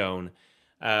had shown.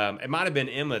 It might have been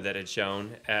Emma that had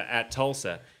shown at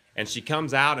Tulsa. And she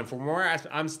comes out, and from where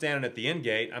I'm standing at the end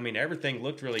gate, I mean, everything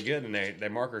looked really good, and they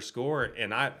mark her score,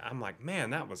 and I'm like, man,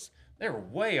 they were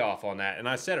way off on that. And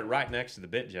I said it right next to the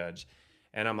bit judge,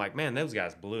 and I'm like, man, those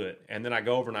guys blew it. And then I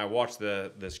go over and I watch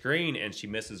the screen, and she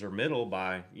misses her middle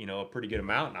by, a pretty good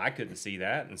amount, and I couldn't see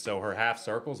that. And so her half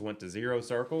circles went to 0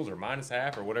 circles or minus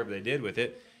half or whatever they did with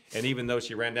it. And even though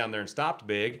she ran down there and stopped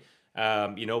big, one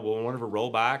of her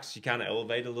rollbacks, she kind of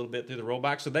elevated a little bit through the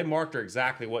rollback. So they marked her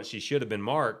exactly what she should have been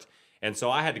marked. And so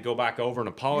I had to go back over and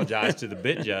apologize to the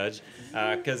bit judge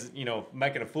because,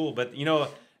 making a fool. But,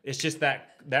 it's just that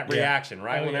reaction,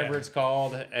 right? Oh, Whenever yeah. it's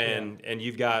called and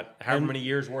you've got however many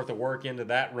years worth of work into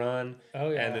that run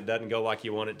and it doesn't go like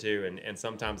you want it to. And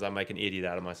sometimes I make an idiot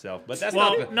out of myself. But that's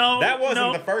that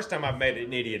wasn't the first time I've made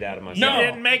an idiot out of myself. You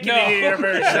didn't make an idiot of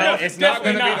yourself. It's not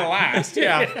going to be Definitely the not. last.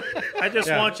 Yeah. I just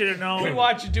want you to know. We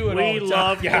watch you do it all We the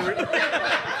time.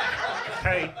 love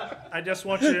Hey, I just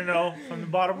want you to know from the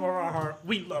bottom of our heart,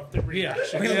 we love the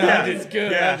reaction. It's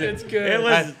good. It's good. It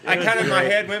was. I kind of, my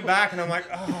head went back and I'm like,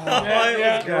 oh. It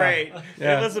was great.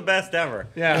 Yeah. It was the best ever.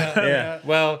 Yeah.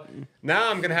 Well,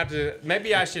 now I'm going to have to,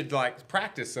 maybe I should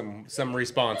practice some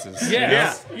responses.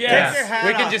 Yes. Yeah. Yes. Take your hat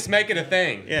We can off. just make it a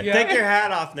thing. Yeah. Yeah. Take your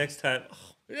hat off next time.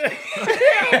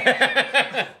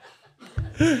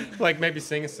 Like maybe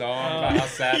sing a song about how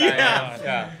sad I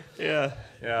am. Yeah.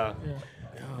 Yeah.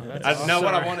 I know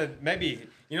what I wanted. Maybe,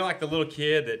 like the little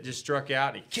kid that just struck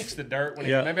out and he kicks the dirt.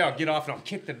 Maybe I'll get off and I'll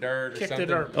kick the dirt or Kick the something.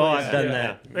 dirt. Oh, I've done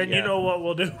that. And Yeah. you know what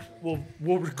we'll do?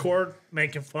 We'll record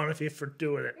making fun of you for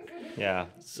doing it. Yeah.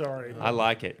 Sorry. I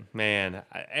like it, man.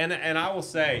 And I will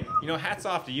say, hats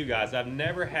off to you guys. I've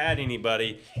never had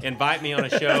anybody invite me on a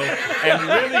show and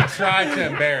really try to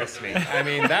embarrass me. I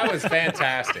mean, that was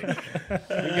fantastic. You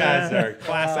guys are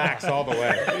class acts all the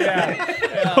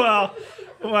way.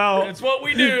 Well, It's what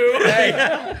we do.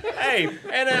 Hey,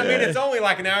 and I mean, it's only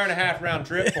like an hour and a half round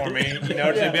trip for me, to be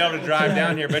able to drive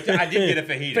down here. But I did get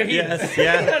a fajita. Yes.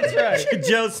 Yeah. That's right.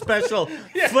 Joe's special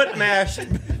foot mash.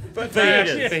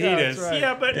 Fajitas. Fajitas. right.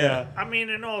 yeah, but Yeah. I mean,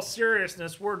 in all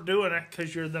seriousness, we're doing it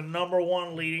because you're the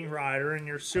 #1 leading rider and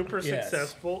you're super Yes.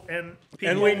 successful. And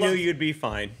And we knew you'd be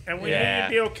fine. And we Yeah.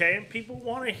 knew you'd be okay. And people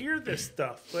want to hear this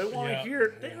stuff. They want to Yeah.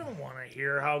 hear. They don't want to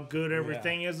hear how good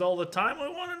everything is all the time. We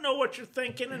want to know what you're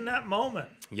thinking in that moment.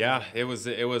 Yeah, it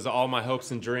was all my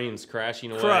hopes and dreams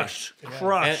crashing away. Crushed.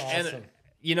 Crushed. And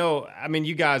Awesome. I mean,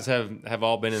 you guys have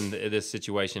all been in this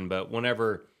situation, but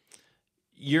whenever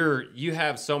you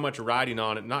have so much riding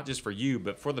on it, not just for you,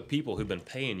 but for the people who've been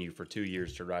paying you for 2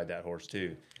 years to ride that horse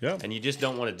too. Yeah. And you just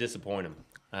don't want to disappoint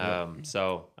them.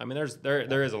 So I mean,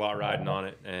 there is a lot riding on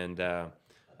it, and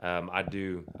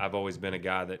I've always been a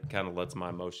guy that kind of lets my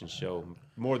emotions show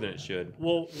more than it should.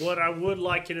 Well, what I would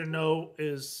like you to know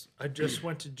is I just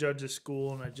went to judges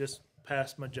school and I just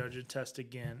passed my judging test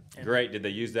again. And Great. Did they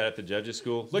use that at the judges'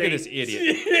 school? Look at They- this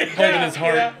idiot holding his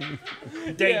heart.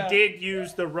 They did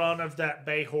use the run of that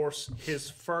bay horse his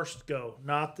first go,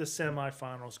 not the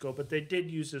semifinals go, but they did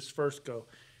use his first go.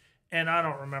 And I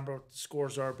don't remember what the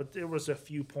scores are, but there was a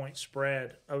few point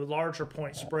spread, a larger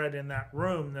point spread in that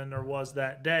room than there was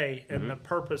that day. And the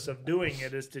purpose of doing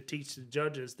it is to teach the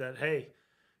judges that, hey,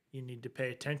 you need to pay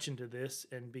attention to this.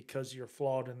 And because you're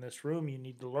flawed in this room, you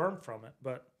need to learn from it.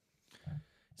 But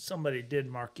somebody did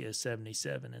mark you a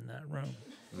 77 in that room.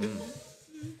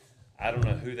 I don't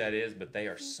know who that is, but they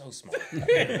are so smart.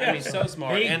 I mean, so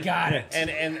smart. They got it.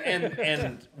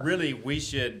 And really, we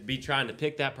should be trying to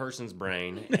pick that person's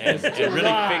brain and really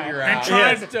figure And out.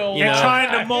 trying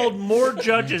to mold more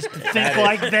judges to think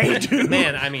like they do.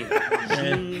 Man, I mean,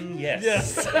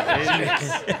 yes.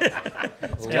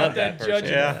 Love that person. Judge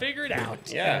Yeah. figure it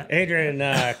out. Yeah.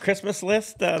 Adrian, Christmas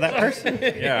list, that person?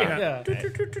 Yeah.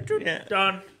 Yeah.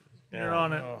 Done. You're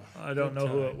on it. I don't know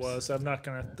who it was. I'm not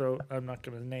gonna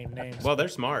name names. Well, they're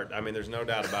smart. I mean, there's no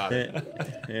doubt about it.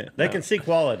 Yeah. They can see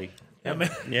quality. I mean,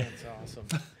 Yeah. That's awesome.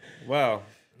 Well,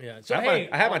 Yeah. So I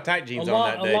had my tight jeans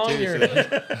on that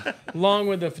day, too. Along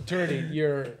with the fraternity,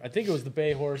 I think it was the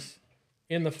bay horse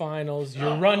in the finals.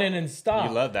 You're running and stop.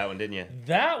 You loved that one, didn't you?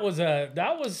 That was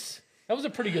a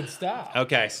pretty good stop.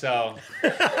 Okay, so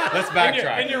let's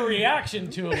backtrack. And your reaction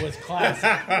to it was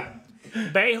classic.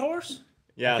 bay horse.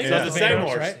 Yeah, think so that's the the same horse,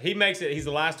 horse. right? He makes it. He's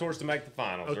the last horse to make the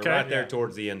finals. Okay. We're right there Yeah.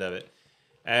 towards the end of it.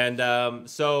 And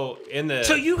so in the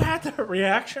So you had that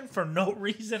reaction for no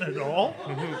reason at all?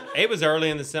 it was early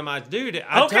in the semis, dude.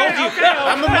 I Okay, told you, okay,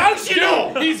 I'm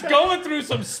emotional. Dude, he's going through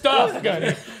some stuff,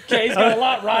 Gunny. Okay, he's got a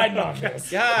lot riding on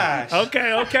this. Gosh,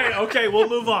 Okay. We'll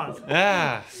move on.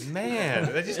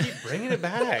 man, they just keep bringing it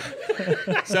back.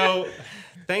 So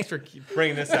thanks for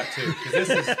bringing this up too, because this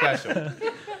is special.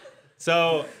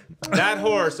 So that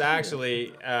horse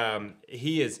actually,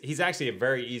 he's actually a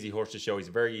very easy horse to show. He's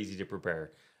very easy to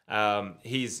prepare.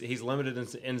 He's limited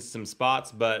in some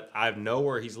spots, but I know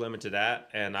where he's limited at,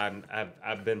 and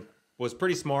was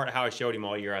pretty smart how I showed him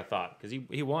all year. I thought because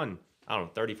he won, I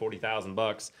don't know,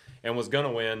 $30,000-$40,000 and was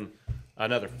gonna win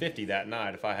another 50 that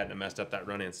night if I hadn't messed up that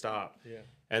run in stop. Yeah.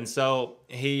 And so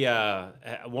he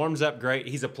warms up great.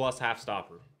 He's a plus half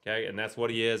stopper, okay, and that's what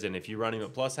he is. And if you run him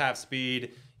at plus half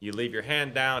speed, you leave your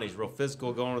hand down. He's real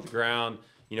physical going with the ground.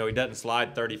 You know, he doesn't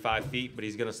slide 35 feet, but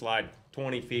he's going to slide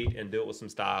 20 feet and do it with some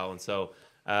style. And so,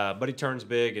 but he turns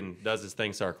big and does his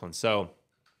thing circling. So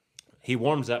he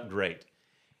warms up great.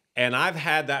 And I've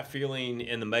had that feeling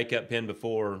in the makeup pen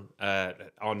before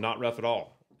on Not Rough at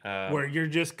All. Where you're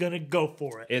just gonna go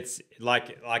for it. It's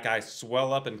like I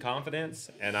swell up in confidence,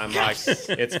 and I'm like,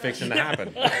 it's fixing to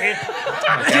happen.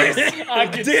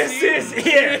 This is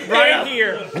it right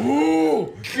here.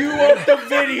 Ooh, cue up the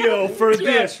video for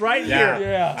this right here.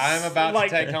 Yeah. I'm about Like-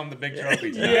 to take home the big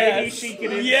trophy tonight. Maybe she can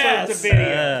insert Yes. the video.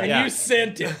 And Yeah. you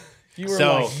sent it. You were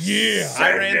So like, yeah.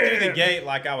 I ran through the gate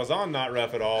like I was on Not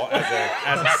Rough at All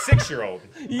as a 6-year-old.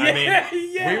 I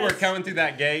mean, we were coming through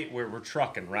that gate, we were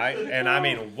trucking, right? And I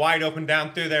mean, wide open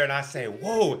down through there, and I say,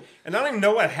 whoa. And I don't even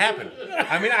know what happened.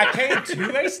 I mean, I came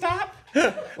to a stop.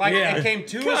 Like, it came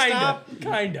to a stop.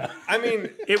 Kinda. I mean,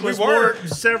 It was we more were.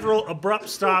 several abrupt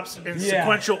stops in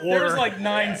sequential order. There was like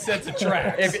 9 sets of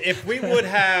tracks. If we would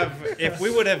have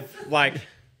like,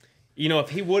 you know, if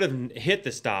he would have hit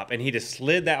the stop and he'd have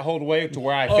slid that whole way to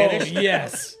where I finished,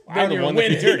 yes. I would have won the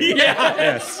fraternity.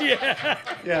 Yes.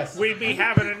 We'd be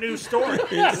having a new story.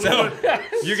 So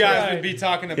you guys right. would be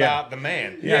talking about the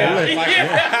man. Yeah. Like,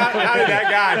 how did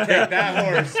that guy take that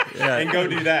horse and go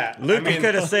do that? Luke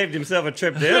could have saved himself a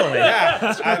trip to Italy. Yeah,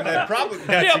 that's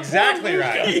exactly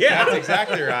right. Yeah. That's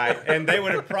exactly right. And they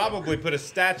would have probably put a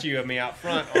statue of me out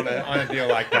front on a deal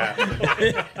like that.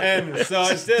 And so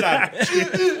instead,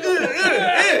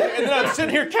 and then I'm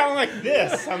sitting here kind of like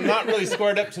this. I'm not really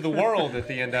squared up to the world at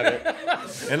the end of it.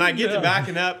 And I get to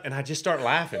backing up, and I just start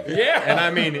laughing. Yeah. And I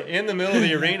mean, in the middle of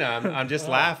the arena, I'm just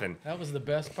laughing. That was the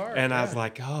best part. And I was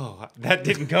like, oh, that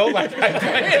didn't go like I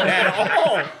planned at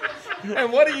all.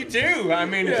 And what do you do? I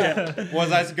mean,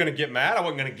 was I going to get mad? I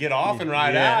wasn't going to get off and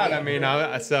ride out. I mean,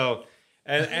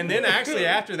 and then actually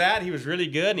after that, he was really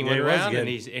good. And he went he was around good.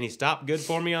 and he stopped good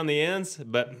for me on the ends.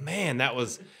 But man, that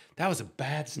was a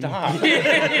bad stop.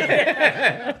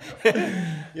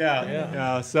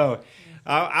 Yeah. So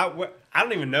I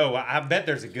don't even know. I bet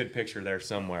there's a good picture there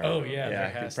somewhere. Oh, yeah, there I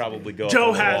could has to probably go. Joe up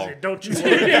on the has wall. it. Don't you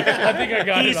worry. I think I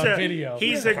got it on video.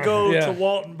 He's a go Yeah. to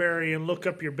Waltonberry and look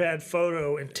up your bad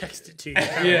photo and text it to you.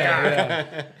 kind of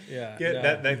guy.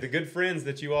 Yeah. The good friends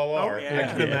that you all are. yeah.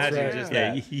 I can Yeah, imagine right. just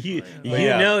Yeah, that. you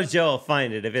Yeah. know Joe will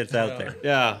find it if it's out there.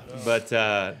 Yeah, but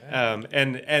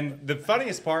and the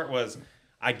funniest part was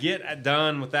I get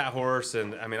done with that horse,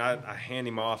 and I mean I hand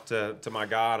him off to my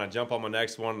guy, and I jump on my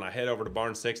next one, and I head over to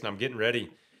barn 6, and I'm getting ready,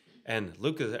 and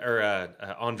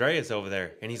Andrea's over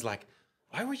there, and he's like,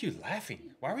 "Why were you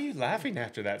laughing? Why were you laughing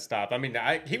after that stop?" I mean,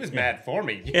 he was mad for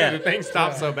me. Yeah. The thing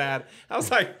stopped so bad. I was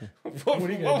like, "What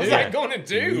was I going to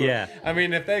do?" Yeah. I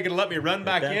mean, if they could let me run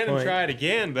back that in and point- try it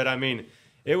again, but I mean.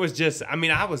 It was just, I mean,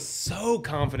 I was so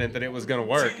confident that it was going to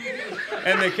work.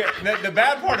 And the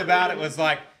bad part about it was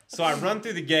like, so I run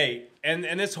through the gate, and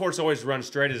this horse always runs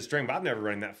straight as a string, but I've never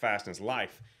run that fast in his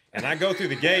life. And I go through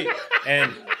the gate,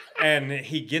 and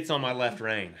he gets on my left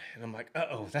rein. And I'm like,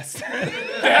 uh-oh,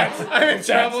 I'm in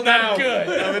trouble now. good.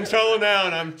 I'm in trouble now,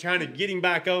 and I'm trying to get him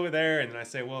back over there. And I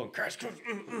say, well, crash.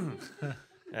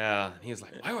 He was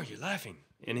like, why were you laughing?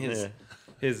 In his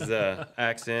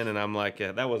accent, and I'm like,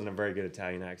 that wasn't a very good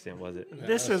Italian accent, was it?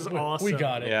 This is awesome. We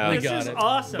got it. Yeah. We This got is it.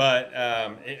 awesome. But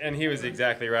and he was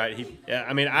exactly right.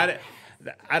 I mean,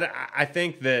 I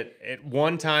think that at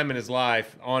one time in his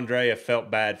life, Andrea felt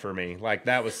bad for me. Like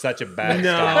that was such a bad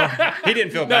stop. He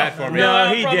didn't feel bad for me.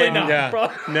 No, he probably didn't. Not. Yeah.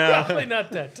 Probably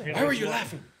not that time. Why were you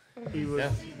laughing? He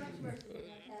was,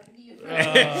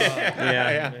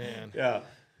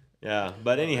 Yeah.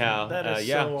 But anyhow, That is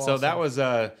so so that awesome.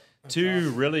 was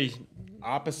two really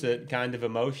opposite kind of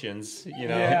emotions. You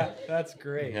know. Yeah, that's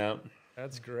great. Yeah.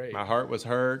 That's great. My heart was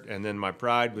hurt, and then my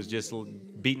pride was just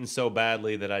beaten so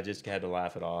badly that I just had to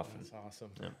laugh it off. That's awesome.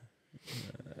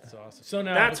 That's awesome. So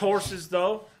now that's horses,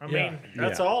 though. I mean,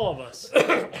 that's Yeah. all of us.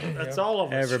 That's all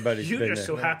of us. Everybody's You been just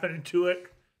there. so happen to it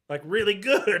like really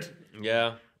good.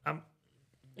 Yeah.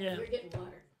 Yeah. We're getting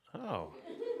water. Oh.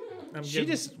 I'm She getting-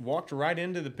 just walked right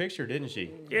into the picture, didn't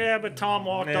she? Yeah, but Tom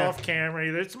walked Yeah. off camera.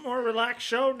 It's a more relaxed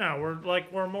show now.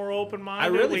 We're more open minded.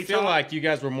 I really feel like you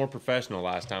guys were more professional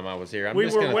last time I was here. I'm we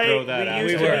just were going to way. throw that out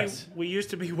there. We used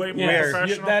to be way more Yes.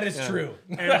 professional. that is true.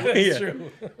 And That is Yeah.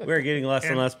 true. We're getting less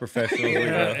and less professional. as we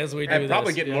go. As we do And probably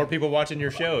this, getting more people watching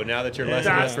your show now that you're less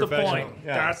and That's less the professional. point.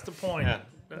 Yeah. That's the point. Yeah.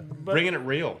 But Bringing it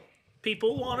real.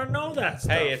 people want to know that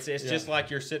stuff. Hey, it's just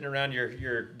like you're sitting around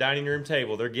your dining room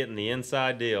table. They're getting the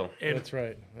inside deal. And That's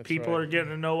right. That's people right. are getting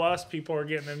to know us. People are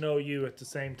getting to know you at the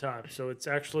same time. So it's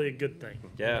actually a good thing.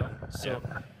 Yeah. So All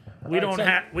right, so-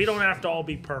 we don't have to all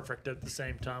be perfect at the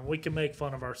same time. We can make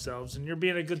fun of ourselves, and you're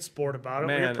being a good sport about it.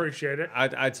 We Man, appreciate it.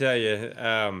 I tell you,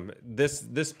 this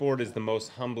sport is the most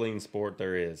humbling sport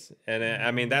there is, and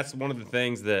I mean that's one of the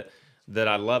things that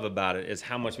I love about it is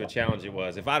how much of a challenge it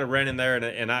was. If I'd have ran in there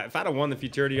if I'd have won the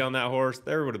futurity on that horse,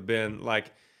 there would have been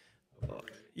like,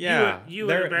 yeah, you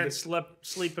would have been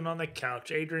sleeping on the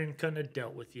couch. Adrian couldn't have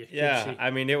dealt with you. could yeah. she?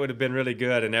 I mean, it would have been really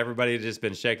good, and everybody had just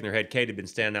been shaking their head. Kate had been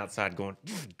standing outside going,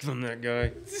 "From that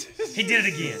guy, he did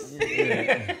it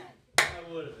again."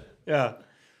 Yeah,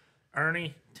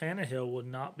 Ernie Tannehill would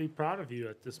not be proud of you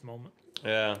at this moment.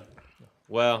 yeah.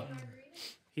 Well,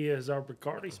 He is our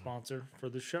Bacardi sponsor for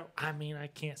the show. I mean, I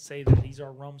can't say that he's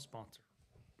our rum sponsor.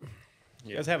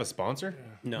 you guys have a sponsor?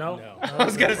 No, I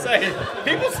was gonna say,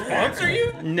 people sponsor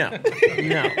you? No,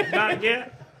 not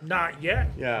yet. Not yet.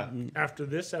 Yeah, After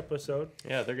this episode,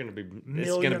 yeah. They're gonna be. It's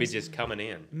gonna be Millions. just coming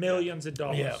in. millions of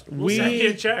dollars. Yeah. We'll send you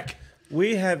a check.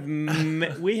 we have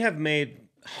made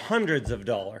hundreds of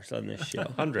dollars on this show.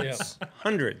 Hundreds.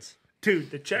 Hundreds. Dude,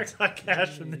 the checks I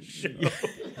cash from this show,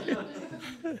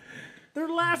 they're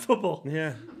laughable.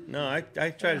 Yeah. No, I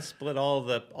try to split all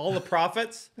the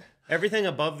profits, everything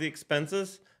above the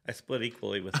expenses. I split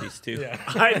equally with these two.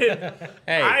 I didn't.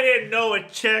 Hey. I didn't know a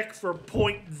check for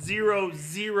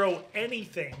 .00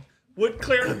 anything would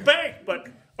clear the bank, but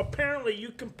apparently you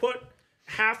can put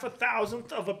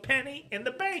 0.005 of a penny in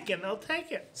the bank and they'll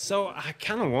take it. So I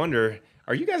kind of wonder,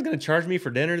 are you guys gonna charge me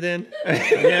for dinner then?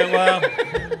 Yeah, well,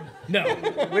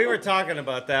 No. we were talking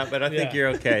about that, but I think Yeah. you're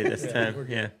okay this time.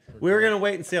 Yeah. We were going to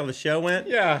wait and see how the show went.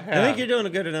 Yeah, I think you're doing a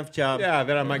good enough job. Yeah,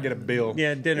 then I might get a bill.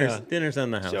 Yeah, dinner's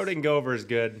on the house. Show didn't go over as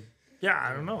good. Yeah,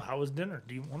 I don't know. How was dinner?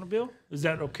 Do you want a bill? Is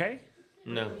that okay?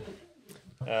 No.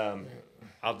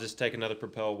 I'll just take another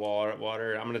Propel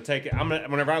water. I'm gonna take it.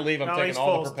 Whenever I leave, I'm No, taking he's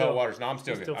all full the Propel still. waters. No, I'm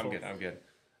still He's good. still I'm full. good. I'm good.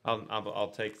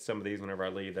 I'll take some of these whenever I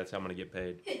leave. That's how I'm gonna get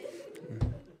paid.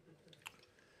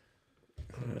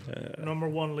 Number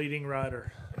one leading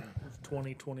rider of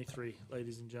 2023,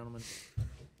 ladies and gentlemen.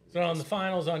 So on the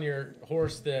finals on your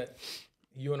horse that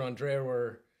you and Andrea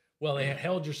were Well, they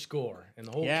held your score and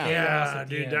the whole Yeah. chaos Yeah, at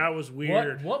the dude, end. that was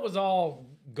weird. What was all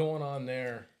going on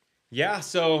there? Yeah,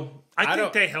 so I think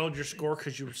don't- they held your score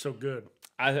because you were so good.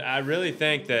 I really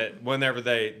think that whenever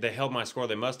they held my score,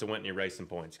 they must have went and erased some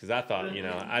points because I thought,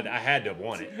 I had to have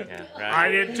won it. Yeah, right? I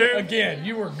did too. Again,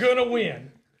 you were gonna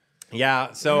win.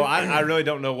 Yeah, so I really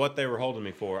don't know what they were holding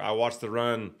me for. I watched the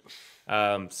run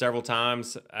several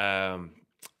times. I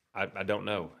don't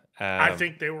know. I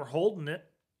think they were holding it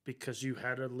because you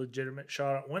had a legitimate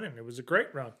shot at winning. It was a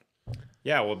great run.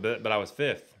 Yeah, well, but I was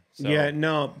fifth. So. Yeah,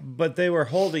 no, but they were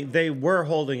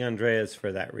holding Andreas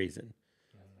for that reason.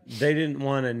 They didn't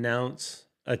want to announce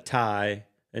a tie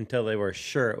until they were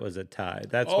sure it was a tie.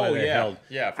 That's why they held.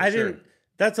 Yeah, for sure.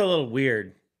 That's a little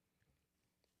weird.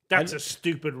 That's a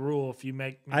stupid rule if you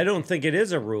make. I don't think it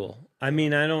is a rule. I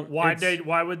mean, I don't.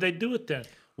 Why would they do it then?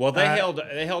 Well, they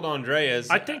held Andreas.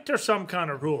 I think there's some kind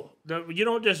of rule. You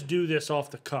don't just do this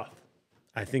off the cuff.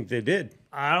 I think they did.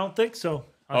 I don't think so.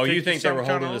 You think there's they some were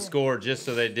kind holding of the rule. score just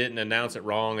so they didn't announce it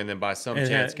wrong and then by some And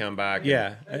chance had- come back?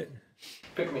 Yeah.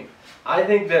 Pick me. I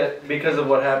think that because of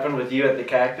what happened with you at the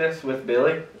Cactus with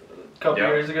Billy a couple Yep.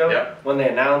 years ago, Yep. when they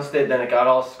announced it, then it got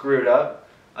all screwed up.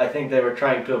 I think they were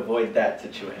trying to avoid that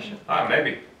situation.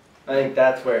 Maybe. I think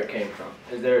that's where it came from,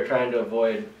 is they were trying to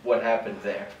avoid what happened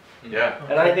there. Yeah.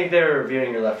 And I think they were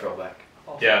reviewing your left roll back.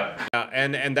 Yeah.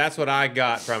 And that's what I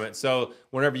got from it. So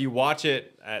whenever you watch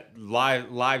it at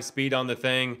live speed on the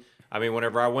thing, I mean,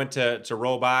 whenever I went to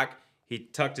roll back, he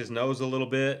tucked his nose a little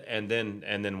bit and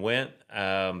then went.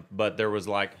 But there was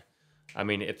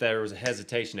if there was a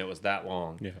hesitation, it was that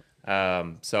long. Yeah.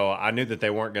 So I knew that they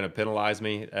weren't going to penalize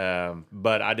me,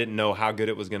 but I didn't know how good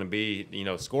it was going to be,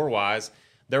 score wise.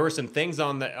 There were some things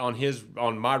on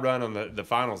my run on the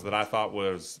finals that I thought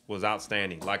was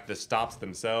outstanding, like the stops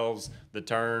themselves, the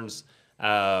turns.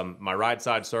 My right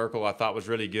side circle I thought was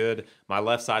really good. My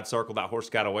left side circle, that horse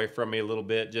got away from me a little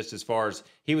bit, just as far as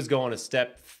he was going a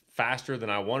step faster than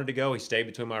I wanted to go. He stayed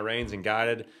between my reins and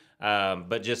guided.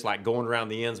 But just like going around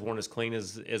the ends weren't as clean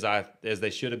as they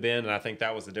should have been, and I think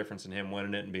that was the difference in him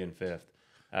winning it and being fifth.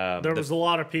 There was a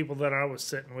lot of people that I was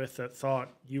sitting with that thought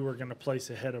you were going to place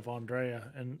ahead of Andrea,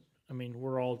 and I mean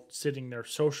we're all sitting there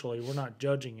socially. We're not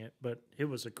judging it, but it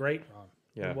was a great run.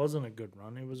 Yeah. It wasn't a good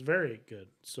run. It was very good.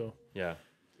 So yeah.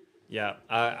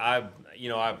 I've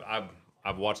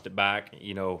watched it back.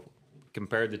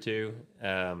 Compared the two,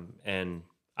 and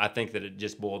I think that it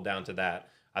just boiled down to that.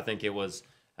 I think it was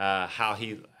how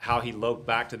he loped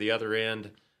back to the other end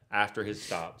after his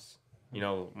stops.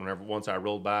 Once I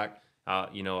rolled back,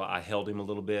 I held him a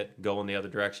little bit, going the other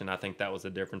direction. I think that was the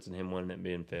difference in him winning it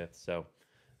being fifth. So,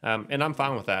 and I'm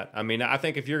fine with that. I mean, I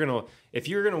think if you're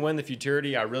gonna win the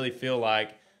futurity, I really feel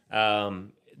like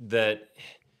that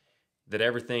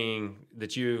everything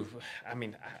that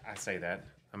I say that.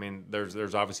 I mean,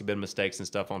 there's obviously been mistakes and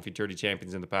stuff on futurity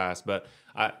champions in the past, but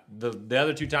the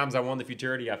other two times I won the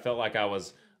futurity, I felt like I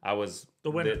was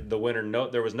the winner. The winner. No,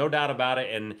 there was no doubt about it.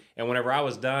 And whenever I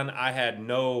was done, I had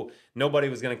nobody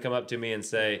was going to come up to me and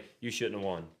say you shouldn't have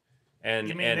won. And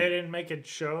you mean they didn't make a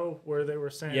show where they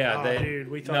were saying, Yeah, dude,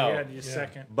 we thought you had you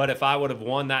second. But if I would have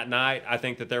won that night, I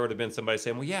think that there would have been somebody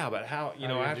saying, well, yeah, but how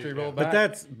after he rolled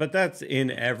back. But that's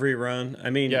in every run. I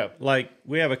mean, like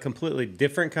we have a completely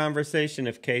different conversation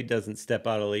if Cade doesn't step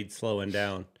out of lead slowing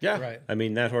down. Yeah. Right. I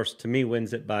mean, that horse to me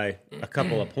wins it by a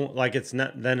couple of points. Like it's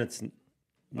not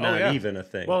even a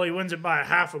thing. Well, he wins it by a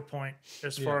half a point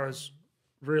as far as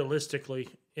realistically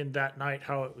in that night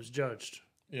how it was judged.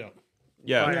 Yeah.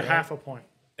 Yeah. By a half a point.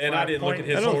 And By I a didn't look point- at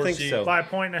his I don't horse think sheet. so. By a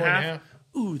point and a Point and a half.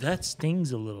 Ooh, that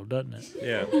stings a little, doesn't it?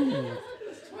 Yeah.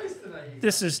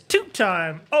 This is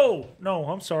one-time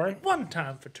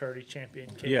fraternity champion.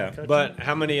 Cade Yeah, McCutcheon. But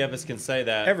how many of us can say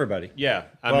that? Everybody. Yeah.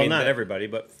 Well, not everybody,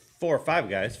 but 4 or 5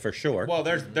 guys for sure. Well,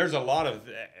 there's a lot of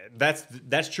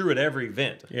that's true at every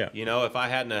event. Yeah. If I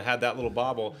hadn't have had that little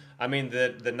bobble, I mean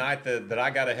the night that I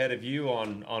got ahead of you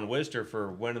on Worcester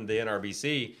for winning the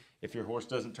NRBC, if your horse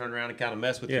doesn't turn around and kind of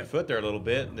mess with your foot there a little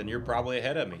bit, then you're probably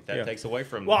ahead of me. That takes away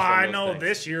from. Well, some of I those know things.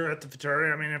 this year at the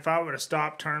fraternity, I mean, if I would have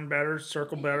stopped, turned better,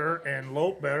 circled better, and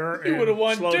loped better, You and would've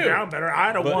won slowed too. down better,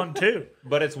 I'd have won too.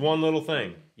 But it's one little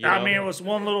thing. I mean, it was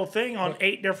one little thing on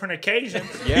 8 different occasions.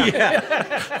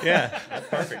 Yeah.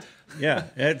 perfect. Yeah,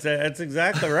 that's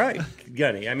exactly right,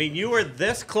 Gunny. I mean, you were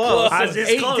this close, I was this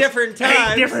 8 close. different 8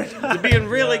 times different to being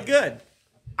really good.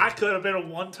 I could have been a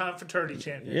one-time fraternity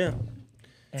champion. Yeah.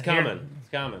 It's coming. It's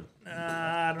coming.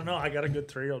 I don't know. I got a good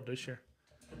 3-year-old this year.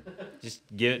 Just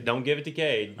don't give it to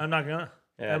Cade. I'm not gonna.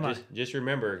 Yeah, Am I? just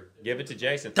remember, give it to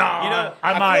Jason. I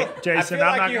might, Jason. I feel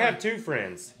I'm like not you gonna- have 2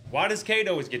 friends. Why does Cade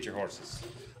always get your horses?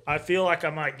 I feel like I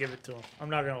might give it to him. I'm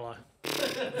not gonna lie.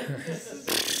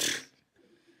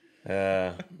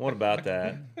 What about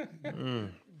that?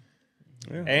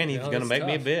 And he's going to it's make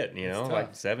me a tough. bit, you know, tough.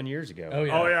 like 7 years ago. Oh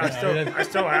yeah. Oh yeah, I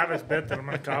still have his bit that I'm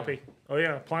gonna copy. Oh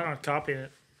yeah, I plan on copying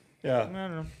it. I Yeah. don't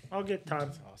know. I'll get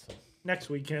time Awesome. next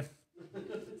weekend.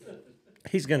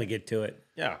 He's gonna get to it.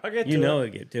 Yeah. I'll get You to know it.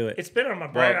 he'll get to it. It's been on my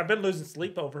brain. Well- I've been losing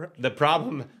sleep over it. The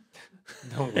problem,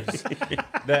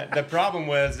 the problem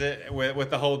was with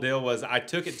the whole deal was I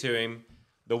took it to him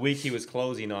the week he was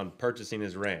closing on purchasing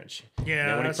his ranch. Yeah,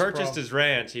 And when he that's the purchased problem. his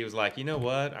ranch, he was like, you know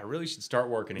what? I really should start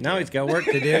working again. Now he's got work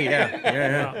to do. Yeah.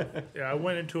 Yeah. Yeah, I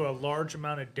went into a large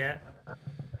amount of debt.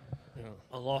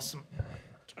 I lost some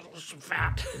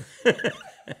fat.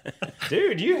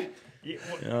 Dude,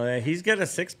 He's got a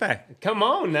 6-pack. come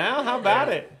on now. How about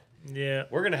it? Yeah.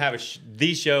 We're going to have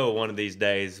the show one of these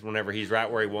days whenever he's right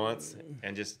where he wants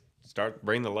and just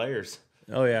bring the layers.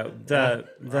 Oh yeah. The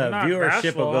not viewership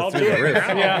bashful. will go I'll through do the it roof.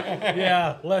 now.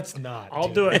 Yeah. Let's not. I'll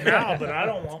do it now, but I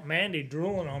don't want Mandy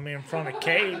drooling on me in front of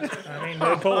Kate. I mean,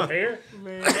 no pull here.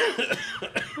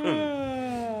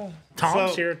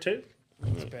 Tom's So- here too.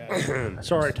 It's bad.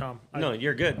 Sorry, Tom. No,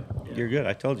 you're good. You're good.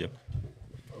 I told you.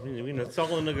 It's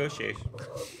all a negotiation.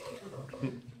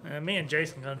 Me and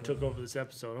Jason kind of took over this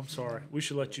episode. I'm sorry. We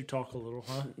should let you talk a little,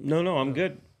 huh? No, I'm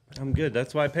good. I'm good.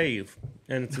 That's why I pay you.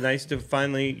 And it's nice to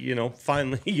finally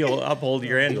you'll uphold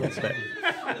your end a little bit.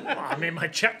 I mean, my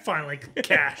check finally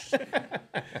cashed.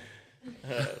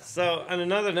 So, on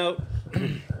another note,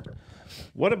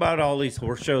 what about all these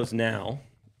horse shows now?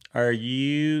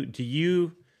 You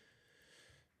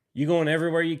going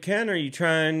everywhere you can, or you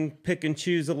try and pick and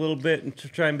choose a little bit and to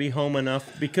try and be home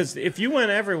enough? Because if you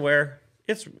went everywhere,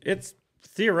 it's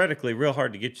theoretically real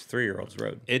hard to get your 3-year-olds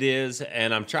rode. It is,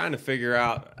 and I'm trying to figure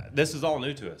out. This is all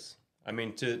new to us. I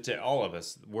mean, to all of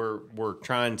us, we're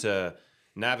trying to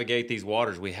navigate these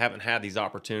waters. We haven't had these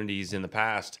opportunities in the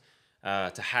past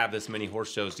to have this many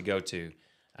horse shows to go to.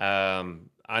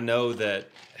 I know that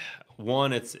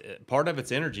it's part of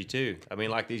it's energy too. I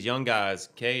mean, like these young guys,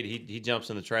 Cade, he jumps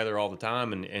in the trailer all the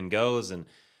time and goes and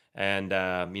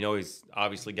he's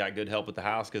obviously got good help at the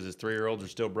house because his 3-year-olds are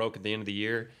still broke at the end of the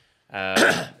year.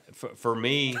 For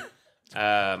me,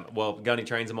 Gunny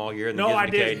trains them all year and then No, gives I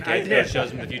them to Cade. didn't. And I Cade did. shows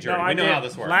them the future. No, I we know did. how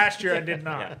this works. Last year I did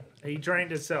not. He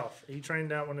trained himself. He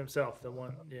trained that one himself. The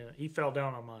one, he fell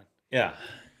down on mine. Yeah.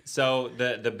 So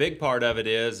the big part of it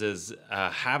is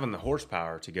having the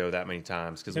horsepower to go that many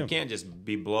times because we can't just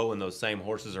be blowing those same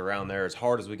horses around there as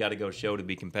hard as we got to go show to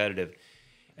be competitive.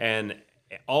 And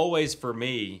always for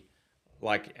me,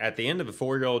 like at the end of a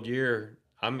 4-year-old year,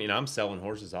 I'm selling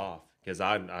horses off because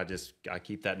I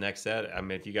keep that next set. I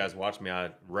mean, if you guys watch me, I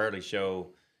rarely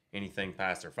show anything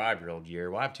past their 5-year-old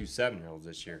year. Well, I have 2 7-year-olds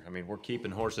this year. I mean, we're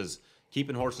keeping horses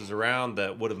around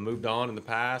that would have moved on in the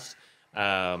past.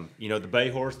 The bay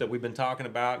horse that we've been talking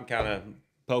about and kind of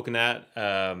poking at,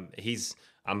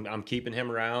 I'm keeping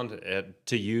him around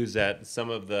to use at some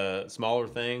of the smaller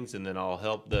things, and then I'll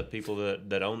help the people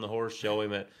that own the horse show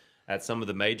him at some of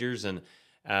the majors. And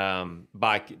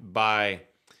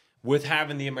with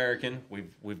having the American,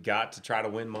 we've got to try to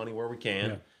win money where we can.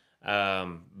 Yeah.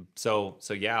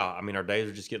 I mean, our days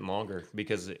are just getting longer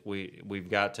because we've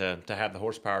got to have the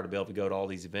horsepower to be able to go to all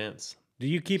these events. Do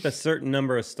you keep a certain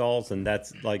number of stalls and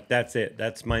that's it?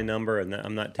 That's my number and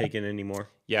I'm not taking any more?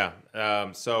 Yeah.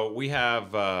 So we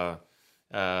have, I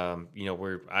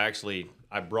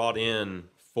brought in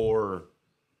four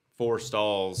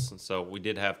stalls. So we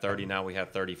did have 30. Now we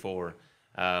have 34.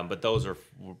 But those are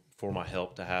for my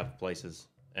help to have places.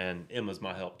 And Emma's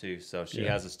my help too. So she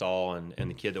has a stall and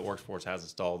the kid that works for us has a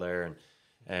stall there.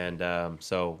 And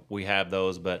so we have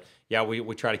those. But yeah,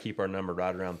 we try to keep our number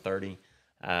right around 30.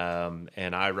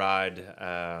 And I ride,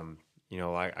 I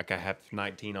have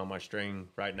 19 on my string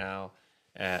right now.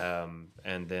 And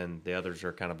then the others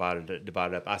are kind of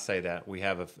divided up. I say that we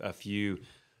have a few,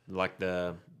 like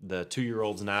the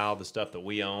 2-year-olds now, the stuff that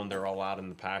we own, they're all out in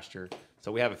the pasture.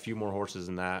 So we have a few more horses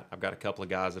than that. I've got a couple of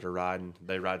guys that are riding.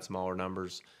 They ride smaller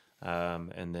numbers.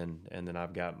 And then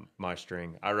I've got my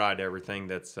string. I ride everything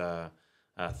that's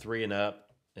 3 and up.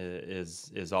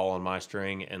 Is all on my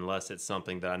string unless it's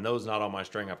something that I know is not on my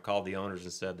string. I've called the owners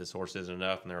and said this horse isn't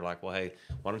enough, and they're like, "Well, hey,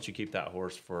 why don't you keep that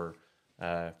horse for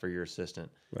your assistant?"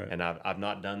 Right. And I've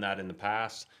not done that in the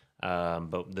past,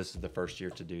 but this is the first year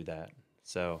to do that.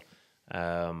 So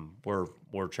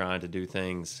we're trying to do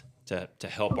things to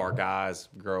help our guys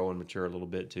grow and mature a little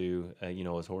bit too,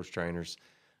 as horse trainers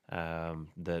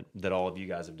that all of you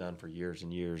guys have done for years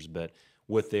and years. But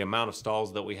with the amount of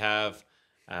stalls that we have.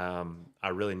 I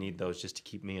really need those just to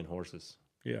keep me in horses.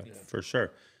 Yeah, for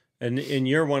sure. And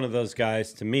you're one of those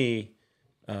guys to me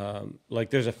Like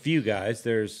there's a few guys.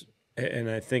 And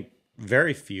I think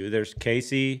very few. There's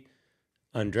Casey,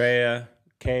 Andrea,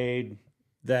 Cade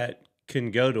that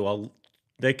can go to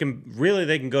they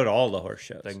can go to all the horse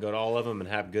shows. They can go to all of them and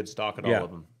have good stock at Yeah. all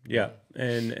of them. Yeah,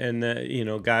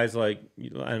 and guys like,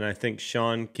 and I think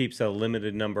Sean keeps a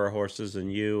limited number of horses,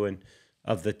 and you, and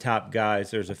of the top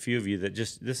guys, there's a few of you that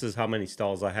just, this is how many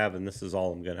stalls I have, and this is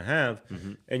all I'm going to have,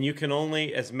 and you can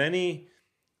only as many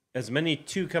 2 and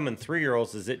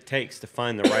 3-year-olds as it takes to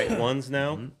find the right ones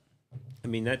now. I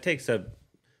mean, that takes up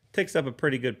a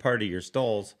pretty good part of your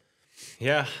stalls.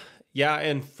 Yeah,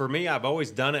 and for me, I've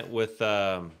always done it with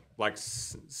like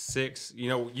 6.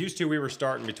 Used to we were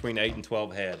starting between 8 and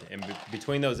 12 head, and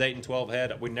between those 8 and 12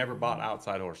 head, we never bought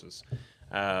outside horses,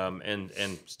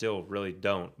 and still really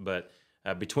don't. But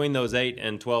between those 8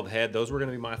 and 12 head, those were going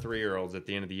to be my 3-year-olds at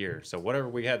the end of the year. So whatever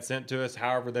we had sent to us,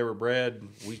 however they were bred,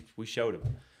 we showed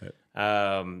them.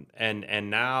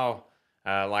 And now,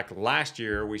 like last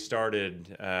year, we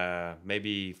started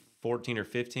maybe 14 or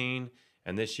 15.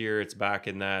 And this year it's back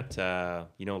in that,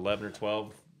 11 or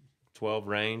 12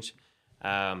 range.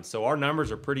 So our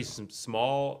numbers are pretty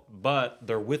small, but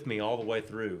they're with me all the way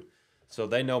through. So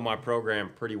they know my program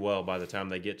pretty well by the time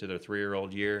they get to their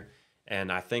 3-year-old year.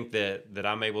 And I think that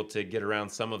I'm able to get around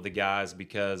some of the guys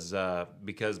because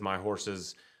my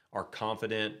horses are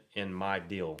confident in my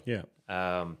deal. Yeah.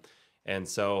 And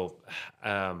so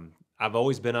I've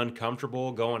always been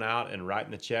uncomfortable going out and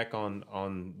writing the check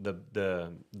on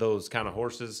those kind of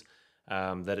horses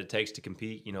that it takes to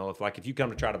compete. If you come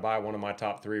to try to buy one of my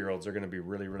top 3-year-olds, they're going to be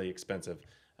really, really expensive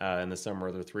in the summer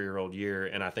of their 3-year-old year.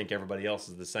 And I think everybody else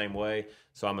is the same way.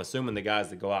 So I'm assuming the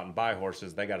guys that go out and buy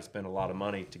horses, they got to spend a lot of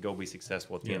money to go be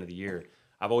successful at the end of the year.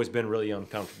 I've always been really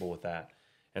uncomfortable with that.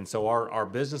 And so our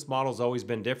business model's always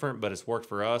been different, but it's worked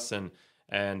for us.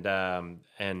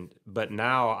 But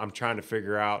now I'm trying to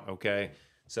figure out, okay,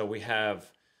 so we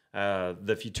have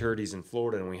the futurities in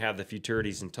Florida, and we have the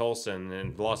futurities in Tulsa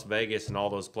and Las Vegas and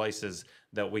all those places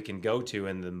that we can go to,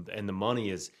 and the money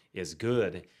is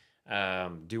good.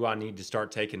 Do I need to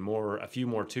start taking a few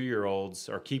more 2-year-olds,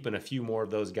 or keeping a few more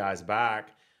of those guys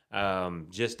back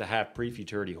just to have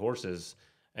pre-futurity horses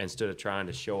instead of trying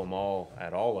to show them all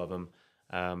at all of them?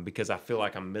 Because I feel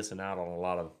like I'm missing out on a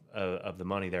lot of the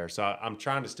money there. So I'm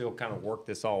trying to still kind of work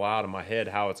this all out in my head,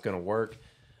 how it's going to work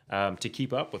to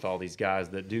keep up with all these guys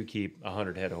that do keep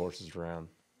 100 head of horses around.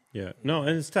 Yeah, no,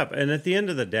 and it's tough. And at the end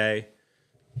of the day,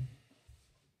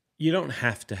 you don't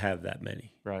have to have that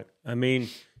many. Right. I mean,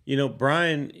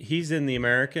 Brian, he's in the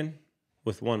American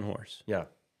with 1 horse. Yeah.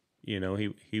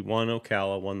 He won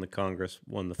Ocala, won the Congress,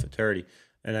 won the Futurity.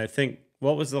 And I think,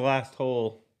 what was the last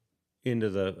hole into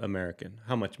the American?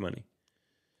 How much money?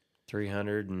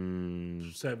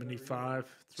 375.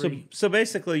 So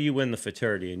basically, you win the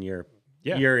Futurity and you're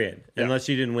in, unless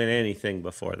you didn't win anything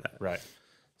before that. Right.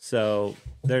 So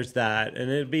there's that,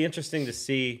 and it'd be interesting to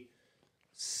see.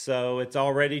 So it's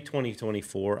already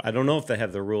 2024. I don't know if they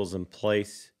have the rules in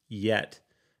place yet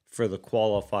for the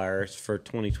qualifiers for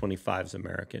 2025's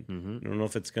American. I don't know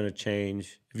if it's going to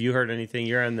change. Have you heard anything?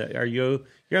 You're on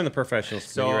the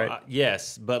professionals committee, right?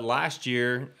 Yes, but last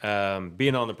year,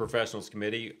 being on the professionals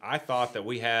committee, I thought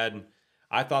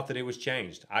that it was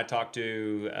changed. I talked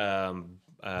to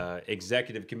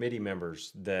executive committee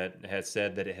members that had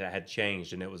said that it had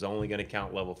changed, and it was only going to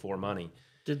count level 4 money.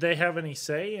 Did they have any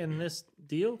say in this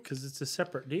deal? Because it's a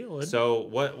separate deal. So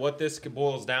what this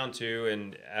boils down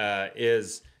to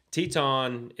is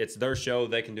Teton. It's their show;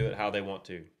 they can do it how they want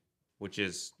to, which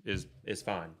is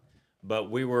fine. But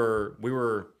we were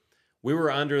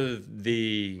under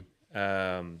the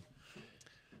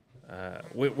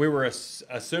we were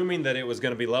assuming that it was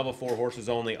going to be level 4 horses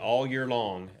only all year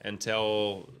long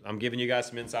until, I'm giving you guys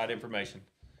some inside information.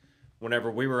 Whenever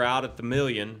we were out at the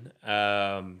Million,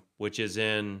 which is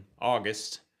in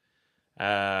August,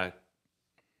 you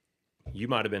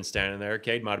might have been standing there.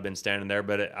 Cade might have been standing there,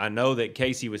 but I know that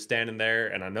Casey was standing there,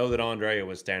 and I know that Andrea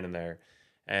was standing there.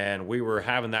 And we were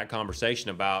having that conversation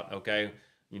about, okay,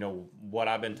 what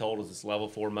I've been told is it's level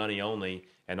 4 money only.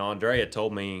 And Andrea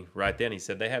told me right then, he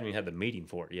said, they haven't even had the meeting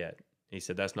for it yet. He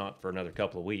said, that's not for another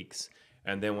couple of weeks.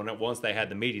 And then once they had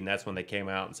the meeting, that's when they came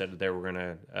out and said that they were going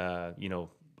to,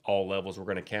 all levels were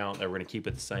going to count. They were going to keep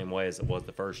it the same way as it was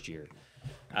the first year.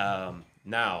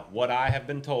 Now, what I have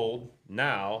been told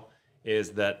now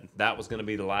is that was going to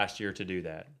be the last year to do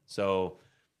that. So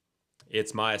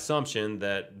it's my assumption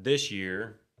that this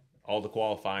year, all the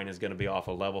qualifying is going to be off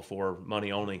a level 4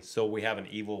 money only. So we have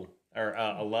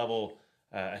a level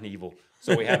an evil.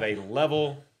 So we have a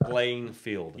level playing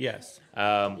field. Yes.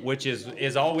 Which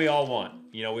is all we all want.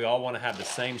 You know, we all want to have the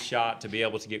same shot to be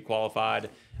able to get qualified,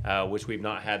 which we've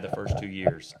not had the first 2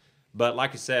 years. But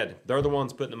like I said, they're the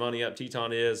ones putting the money up.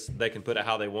 Teton is. They can put it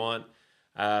how they want.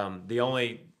 The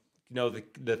only,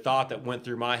 the thought that went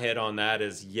through my head on that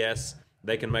is, yes,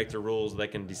 they can make the rules. They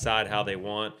can decide how they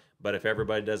want. But if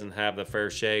everybody doesn't have the fair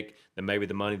shake, then maybe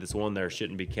the money that's won there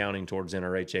shouldn't be counting towards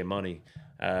NRHA money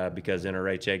because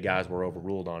NRHA guys were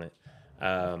overruled on it.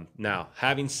 Now,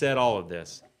 having said all of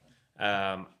this,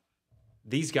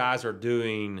 these guys are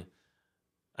doing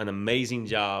an amazing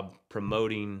job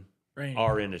promoting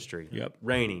our industry. Yep.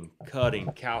 Reining,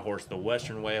 cutting, cow horse, the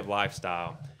Western way of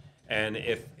lifestyle. And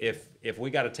if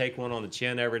we got to take one on the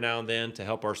chin every now and then to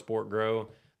help our sport grow,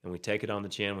 then we take it on the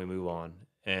chin, we move on.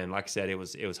 And like I said, it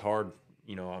was hard,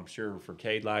 I'm sure for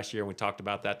Cade last year, and we talked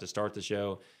about that to start the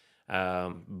show.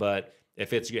 But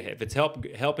if it's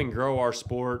helping grow our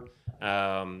sport,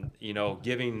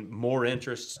 giving more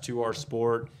interest to our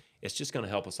sport, it's just going to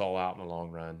help us all out in the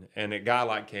long run. And a guy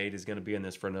like Cade is going to be in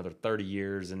this for another 30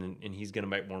 years, and he's going to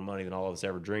make more money than all of us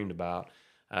ever dreamed about.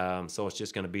 So it's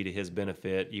just going to be to his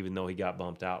benefit, even though he got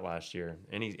bumped out last year.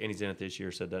 And he's in it this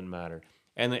year, so it doesn't matter.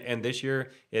 And this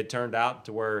year, it turned out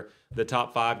to where the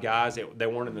top 5 guys, they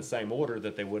weren't in the same order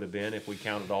that they would have been if we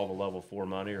counted all the level 4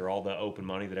 money or all the open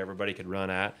money that everybody could run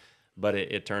at. But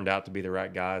it turned out to be the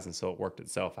right guys, and so it worked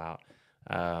itself out.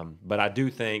 But I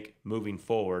do think moving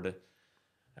forward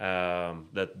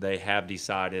that they have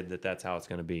decided that that's how it's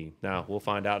going to be. Now, we'll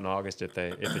find out in August if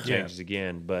it changes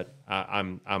again. But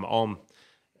I've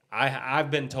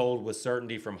been told with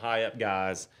certainty from high up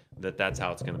guys that that's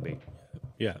how it's going to be.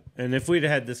 Yeah, and if we'd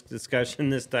had this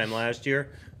discussion this time last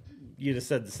year, you'd have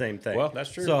said the same thing. Well,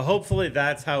 that's true. So hopefully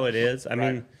that's how it is. I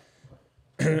mean,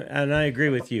 and I agree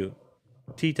with you.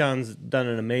 Teton's done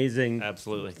an amazing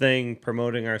thing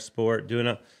promoting our sport,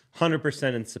 doing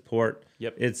 100% in support.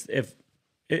 Yep. It's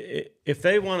if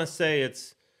they want to say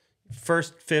it's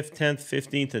 1st, 5th, 10th,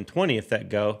 15th, and 20th that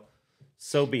go,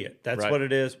 so be it. That's what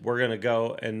it is. We're gonna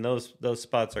go, and those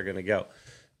spots are gonna go.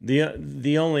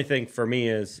 The only thing for me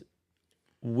is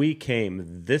we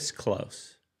came this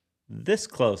close this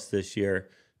year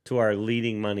to our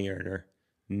leading money earner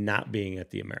not being at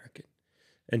the American.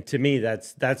 And to me,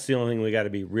 that's the only thing we got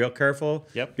to be real careful.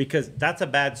 Yep. Because that's a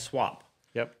bad swap.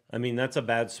 Yep. I mean, that's a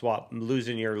bad swap,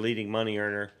 losing your leading money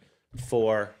earner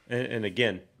for, and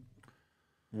again,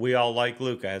 we all like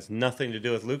Luca. It has nothing to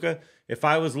do with Luca. If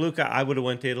I was Luca, I would have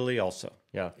went to Italy also.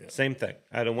 Yeah. Same thing.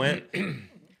 I'd have went,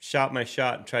 shot my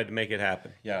shot, and tried to make it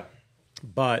happen. Yeah.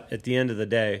 But at the end of the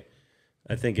day,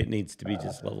 I think it needs to be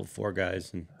just level 4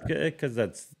 guys, and because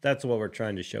that's what we're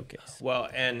trying to showcase. Well,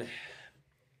 and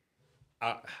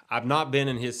I've not been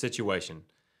in his situation,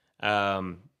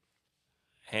 and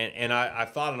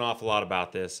I've thought an awful lot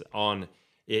about this. On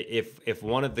if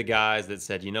one of the guys that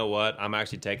said, you know what, I'm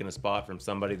actually taking a spot from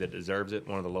somebody that deserves it,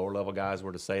 one of the lower level guys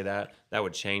were to say that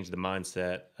would change the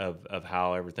mindset of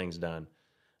how everything's done.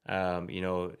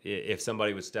 If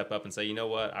somebody would step up and say, you know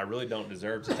what, I really don't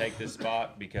deserve to take this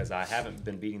spot because I haven't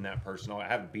been beating that person. I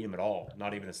haven't beat him at all,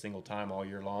 not even a single time all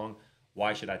year long.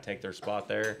 Why should I take their spot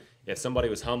there? If somebody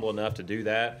was humble enough to do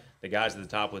that, the guys at the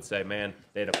top would say, man,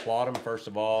 they'd applaud him first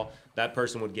of all. That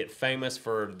person would get famous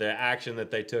for the action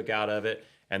that they took out of it,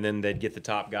 and then they'd get the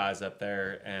top guys up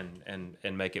there and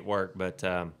make it work. But,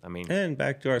 And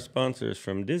back to our sponsors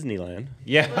from Disneyland.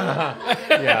 Yeah.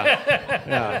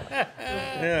 Yeah.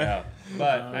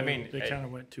 But, they kind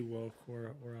of went too woke. We're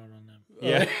out on them.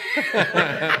 Yeah.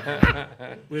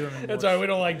 We don't. That's all right. We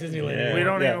don't like Disneyland. Yeah. We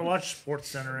don't even watch Sports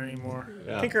Center anymore.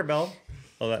 Yeah. Tinkerbell.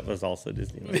 Oh, that was also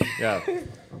Disneyland. Yeah.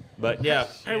 But, yeah.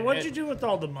 Hey, what'd you do with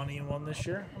all the money you won this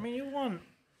year? I mean, you won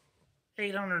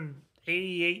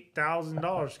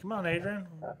 $888,000. Come on, Adrian.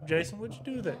 Jason, what'd you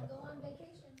do with it?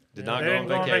 Did not go on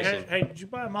vacation. Hey, did you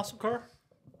buy a muscle car?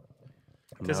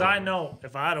 Because I know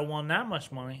if I'd have won that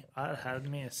much money, I'd have had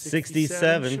me a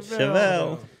 67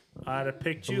 Chevelle. I'd have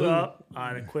picked you up.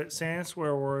 I'd have quit saying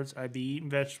swear words. I'd be eating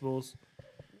vegetables.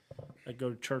 I'd go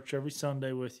to church every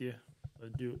Sunday with you.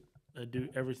 I'd do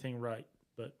everything right,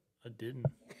 but I didn't.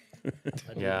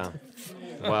 Yeah.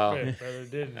 Well, Brother,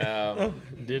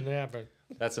 didn't. Didn't happen.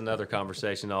 That's another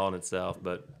conversation all in itself,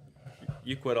 but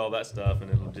you quit all that stuff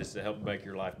and it'll just help make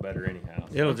your life better anyhow.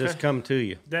 It'll just come to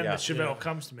you. Then Yeah. the Chevelle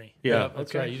comes to me. Yeah.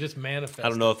 That's right. You just manifest. I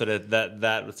don't know if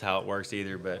that's how it works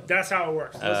either, but That's how it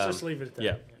works. Let's just leave it at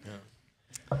that.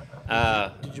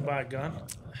 yeah. Did you buy a gun?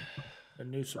 A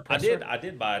new suppressor? I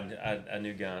did buy a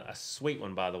new gun, a sweet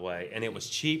one, by the way, and it was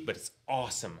cheap, but it's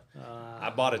awesome. I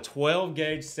bought a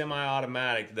 12-gauge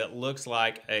semi-automatic that looks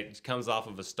like it comes off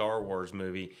of a Star Wars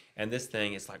movie, and this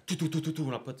thing, it's like,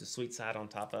 when I put the sweet side on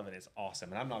top of it, it's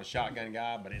awesome. And I'm not a shotgun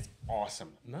guy, but it's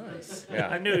awesome. Nice. Yeah.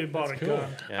 I knew he bought a gun.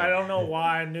 Yeah. I don't know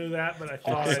why I knew that, but I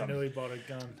thought I knew he bought a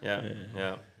gun. Yeah,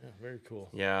 yeah. Very cool.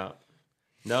 Yeah.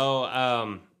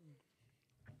 No,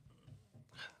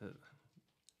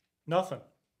 Nothing.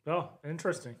 Oh,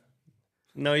 interesting.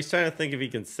 No, he's trying to think if he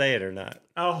can say it or not.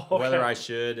 Oh, okay. whether I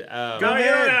should. No, Go you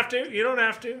ahead. don't have to. You don't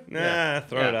have to. You Nah,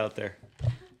 throw it out there.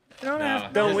 don't have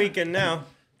to. Don't weaken now.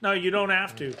 No, you don't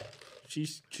have to.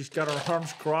 She's got her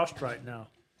arms crossed right now.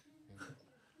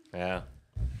 Yeah.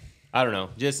 I don't know.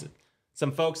 Just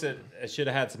some folks that should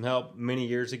have had some help many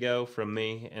years ago from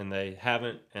me, and they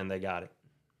haven't, and they got it.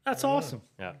 That's awesome.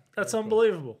 Yeah. That's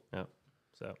unbelievable. Yeah.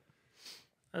 So.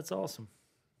 That's awesome.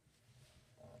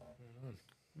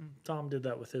 Tom did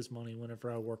that with his money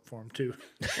whenever I worked for him too.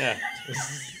 Yeah.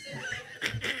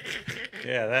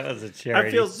 Yeah, that was a charity.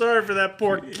 I feel sorry for that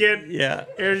poor kid. Yeah.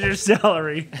 Here's your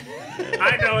salary.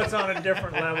 I know it's on a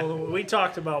different level. We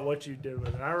talked about what you did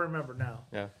with it. I remember now.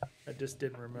 Yeah. I just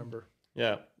didn't remember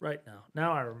Yeah. right now.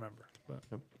 Now I remember. But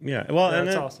Yeah. Well, and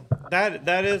that's then awesome.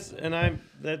 that is, and I'm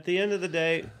at the end of the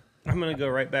day, I'm going to go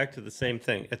right back to the same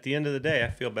thing. At the end of the day, I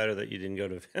feel better that you didn't go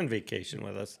to on vacation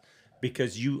with us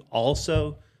because you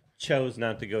also chose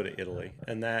not to go to Italy.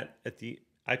 And that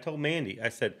I told Mandy, I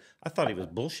said, I thought he was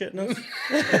bullshitting us.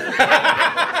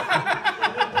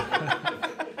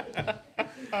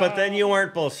 But then you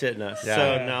weren't bullshitting us. Yeah.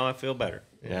 So now I feel better.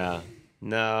 Yeah.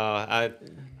 No,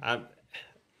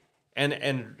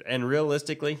 and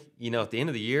realistically, at the end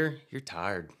of the year, you're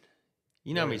tired.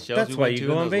 You know how many shows That's we why went you to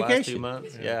go in on those last vacation. 2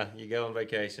 months? Yeah, you go on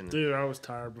vacation. Dude, I was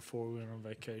tired before we went on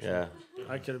vacation. Yeah.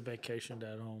 I could have vacationed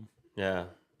at home. Yeah.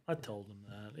 I told him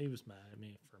that. He was mad at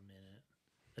me for a minute.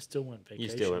 I still went vacation. You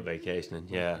still went vacationing.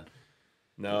 Yeah.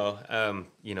 No,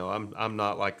 I'm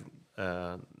not like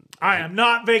I am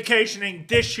not vacationing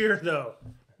this year, though.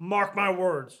 Mark my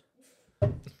words.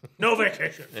 No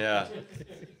vacation. yeah.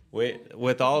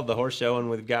 With all of the horse showing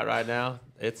we've got right now,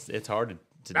 it's hard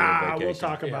to do a vacation. We'll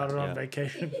talk about it on Yeah.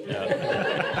 vacation.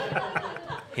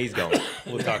 He's going.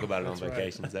 We'll talk about it on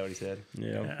vacation. Is that what he said?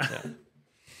 Yeah.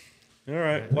 All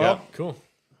right. Well, Cool.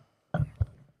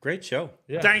 great show.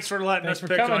 Yeah. Thanks for letting Thanks us for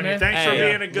pick coming, on you. man. Thanks for Hey,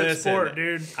 being a good listen, sport,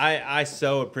 dude. I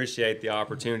so appreciate the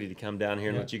opportunity to come down here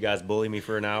and let you guys bully me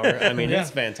for an hour. I mean, it's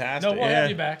fantastic. No, we'll have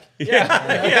you back.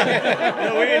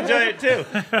 No, we enjoy it too.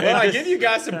 Well, I give you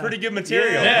guys some pretty good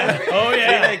material. Oh,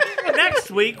 yeah. Next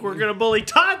week, we're going to bully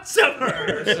Todd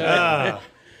Summers. Yeah.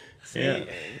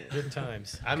 Good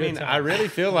times. I Good mean, times. I really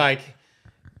feel like,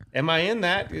 am I in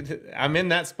that? I'm in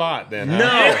that spot then. Huh?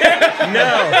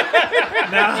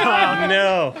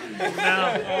 No.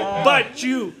 But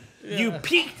you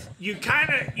peaked. You kind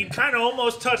of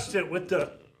almost touched it with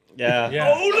the Yeah.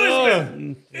 Yeah.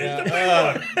 Lisbon.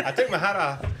 I took my hat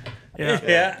off.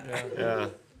 Yeah.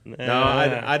 No,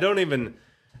 I don't even.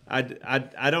 I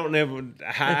don't ever.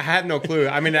 I had no clue.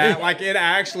 I mean, it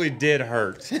actually did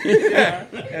hurt.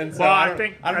 And so Well, I I don't,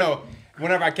 think- I don't know.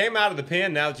 Whenever I came out of the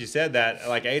pen, now that you said that,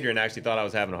 like Adrian actually thought I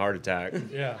was having a heart attack.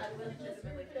 Yeah.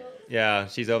 Yeah,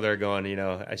 she's over there going,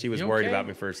 she was You worried okay? about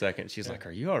me for a second. She's like,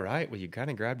 "Are you all right?" Well, you kind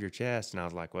of grabbed your chest, and I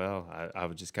was like, "Well, I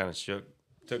was just kind of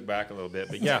took back a little bit."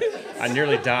 But yeah, I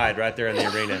nearly died right there in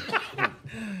the arena.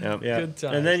 Yep. Yeah. Good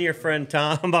times. And then your friend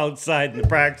Tom outside in the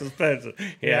practice fence.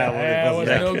 Yeah, it was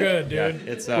no good, dude.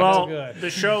 It sucks. Well, good. the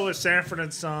show is Sanford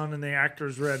and Son, and the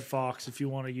actor's Red Fox. If you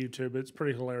want to YouTube, it's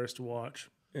pretty hilarious to watch.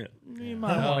 Yeah. You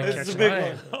might want to catch a it. big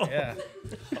Right. Yeah.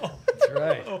 That's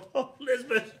right. Oh,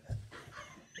 Lisbon.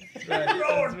 That's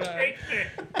Lord, right.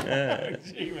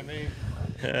 take me.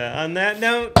 On that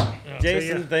note,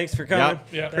 Jason, thanks for coming.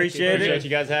 Yep. Appreciate Appreciate it. you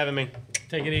guys having me.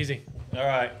 Take it easy. All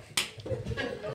right.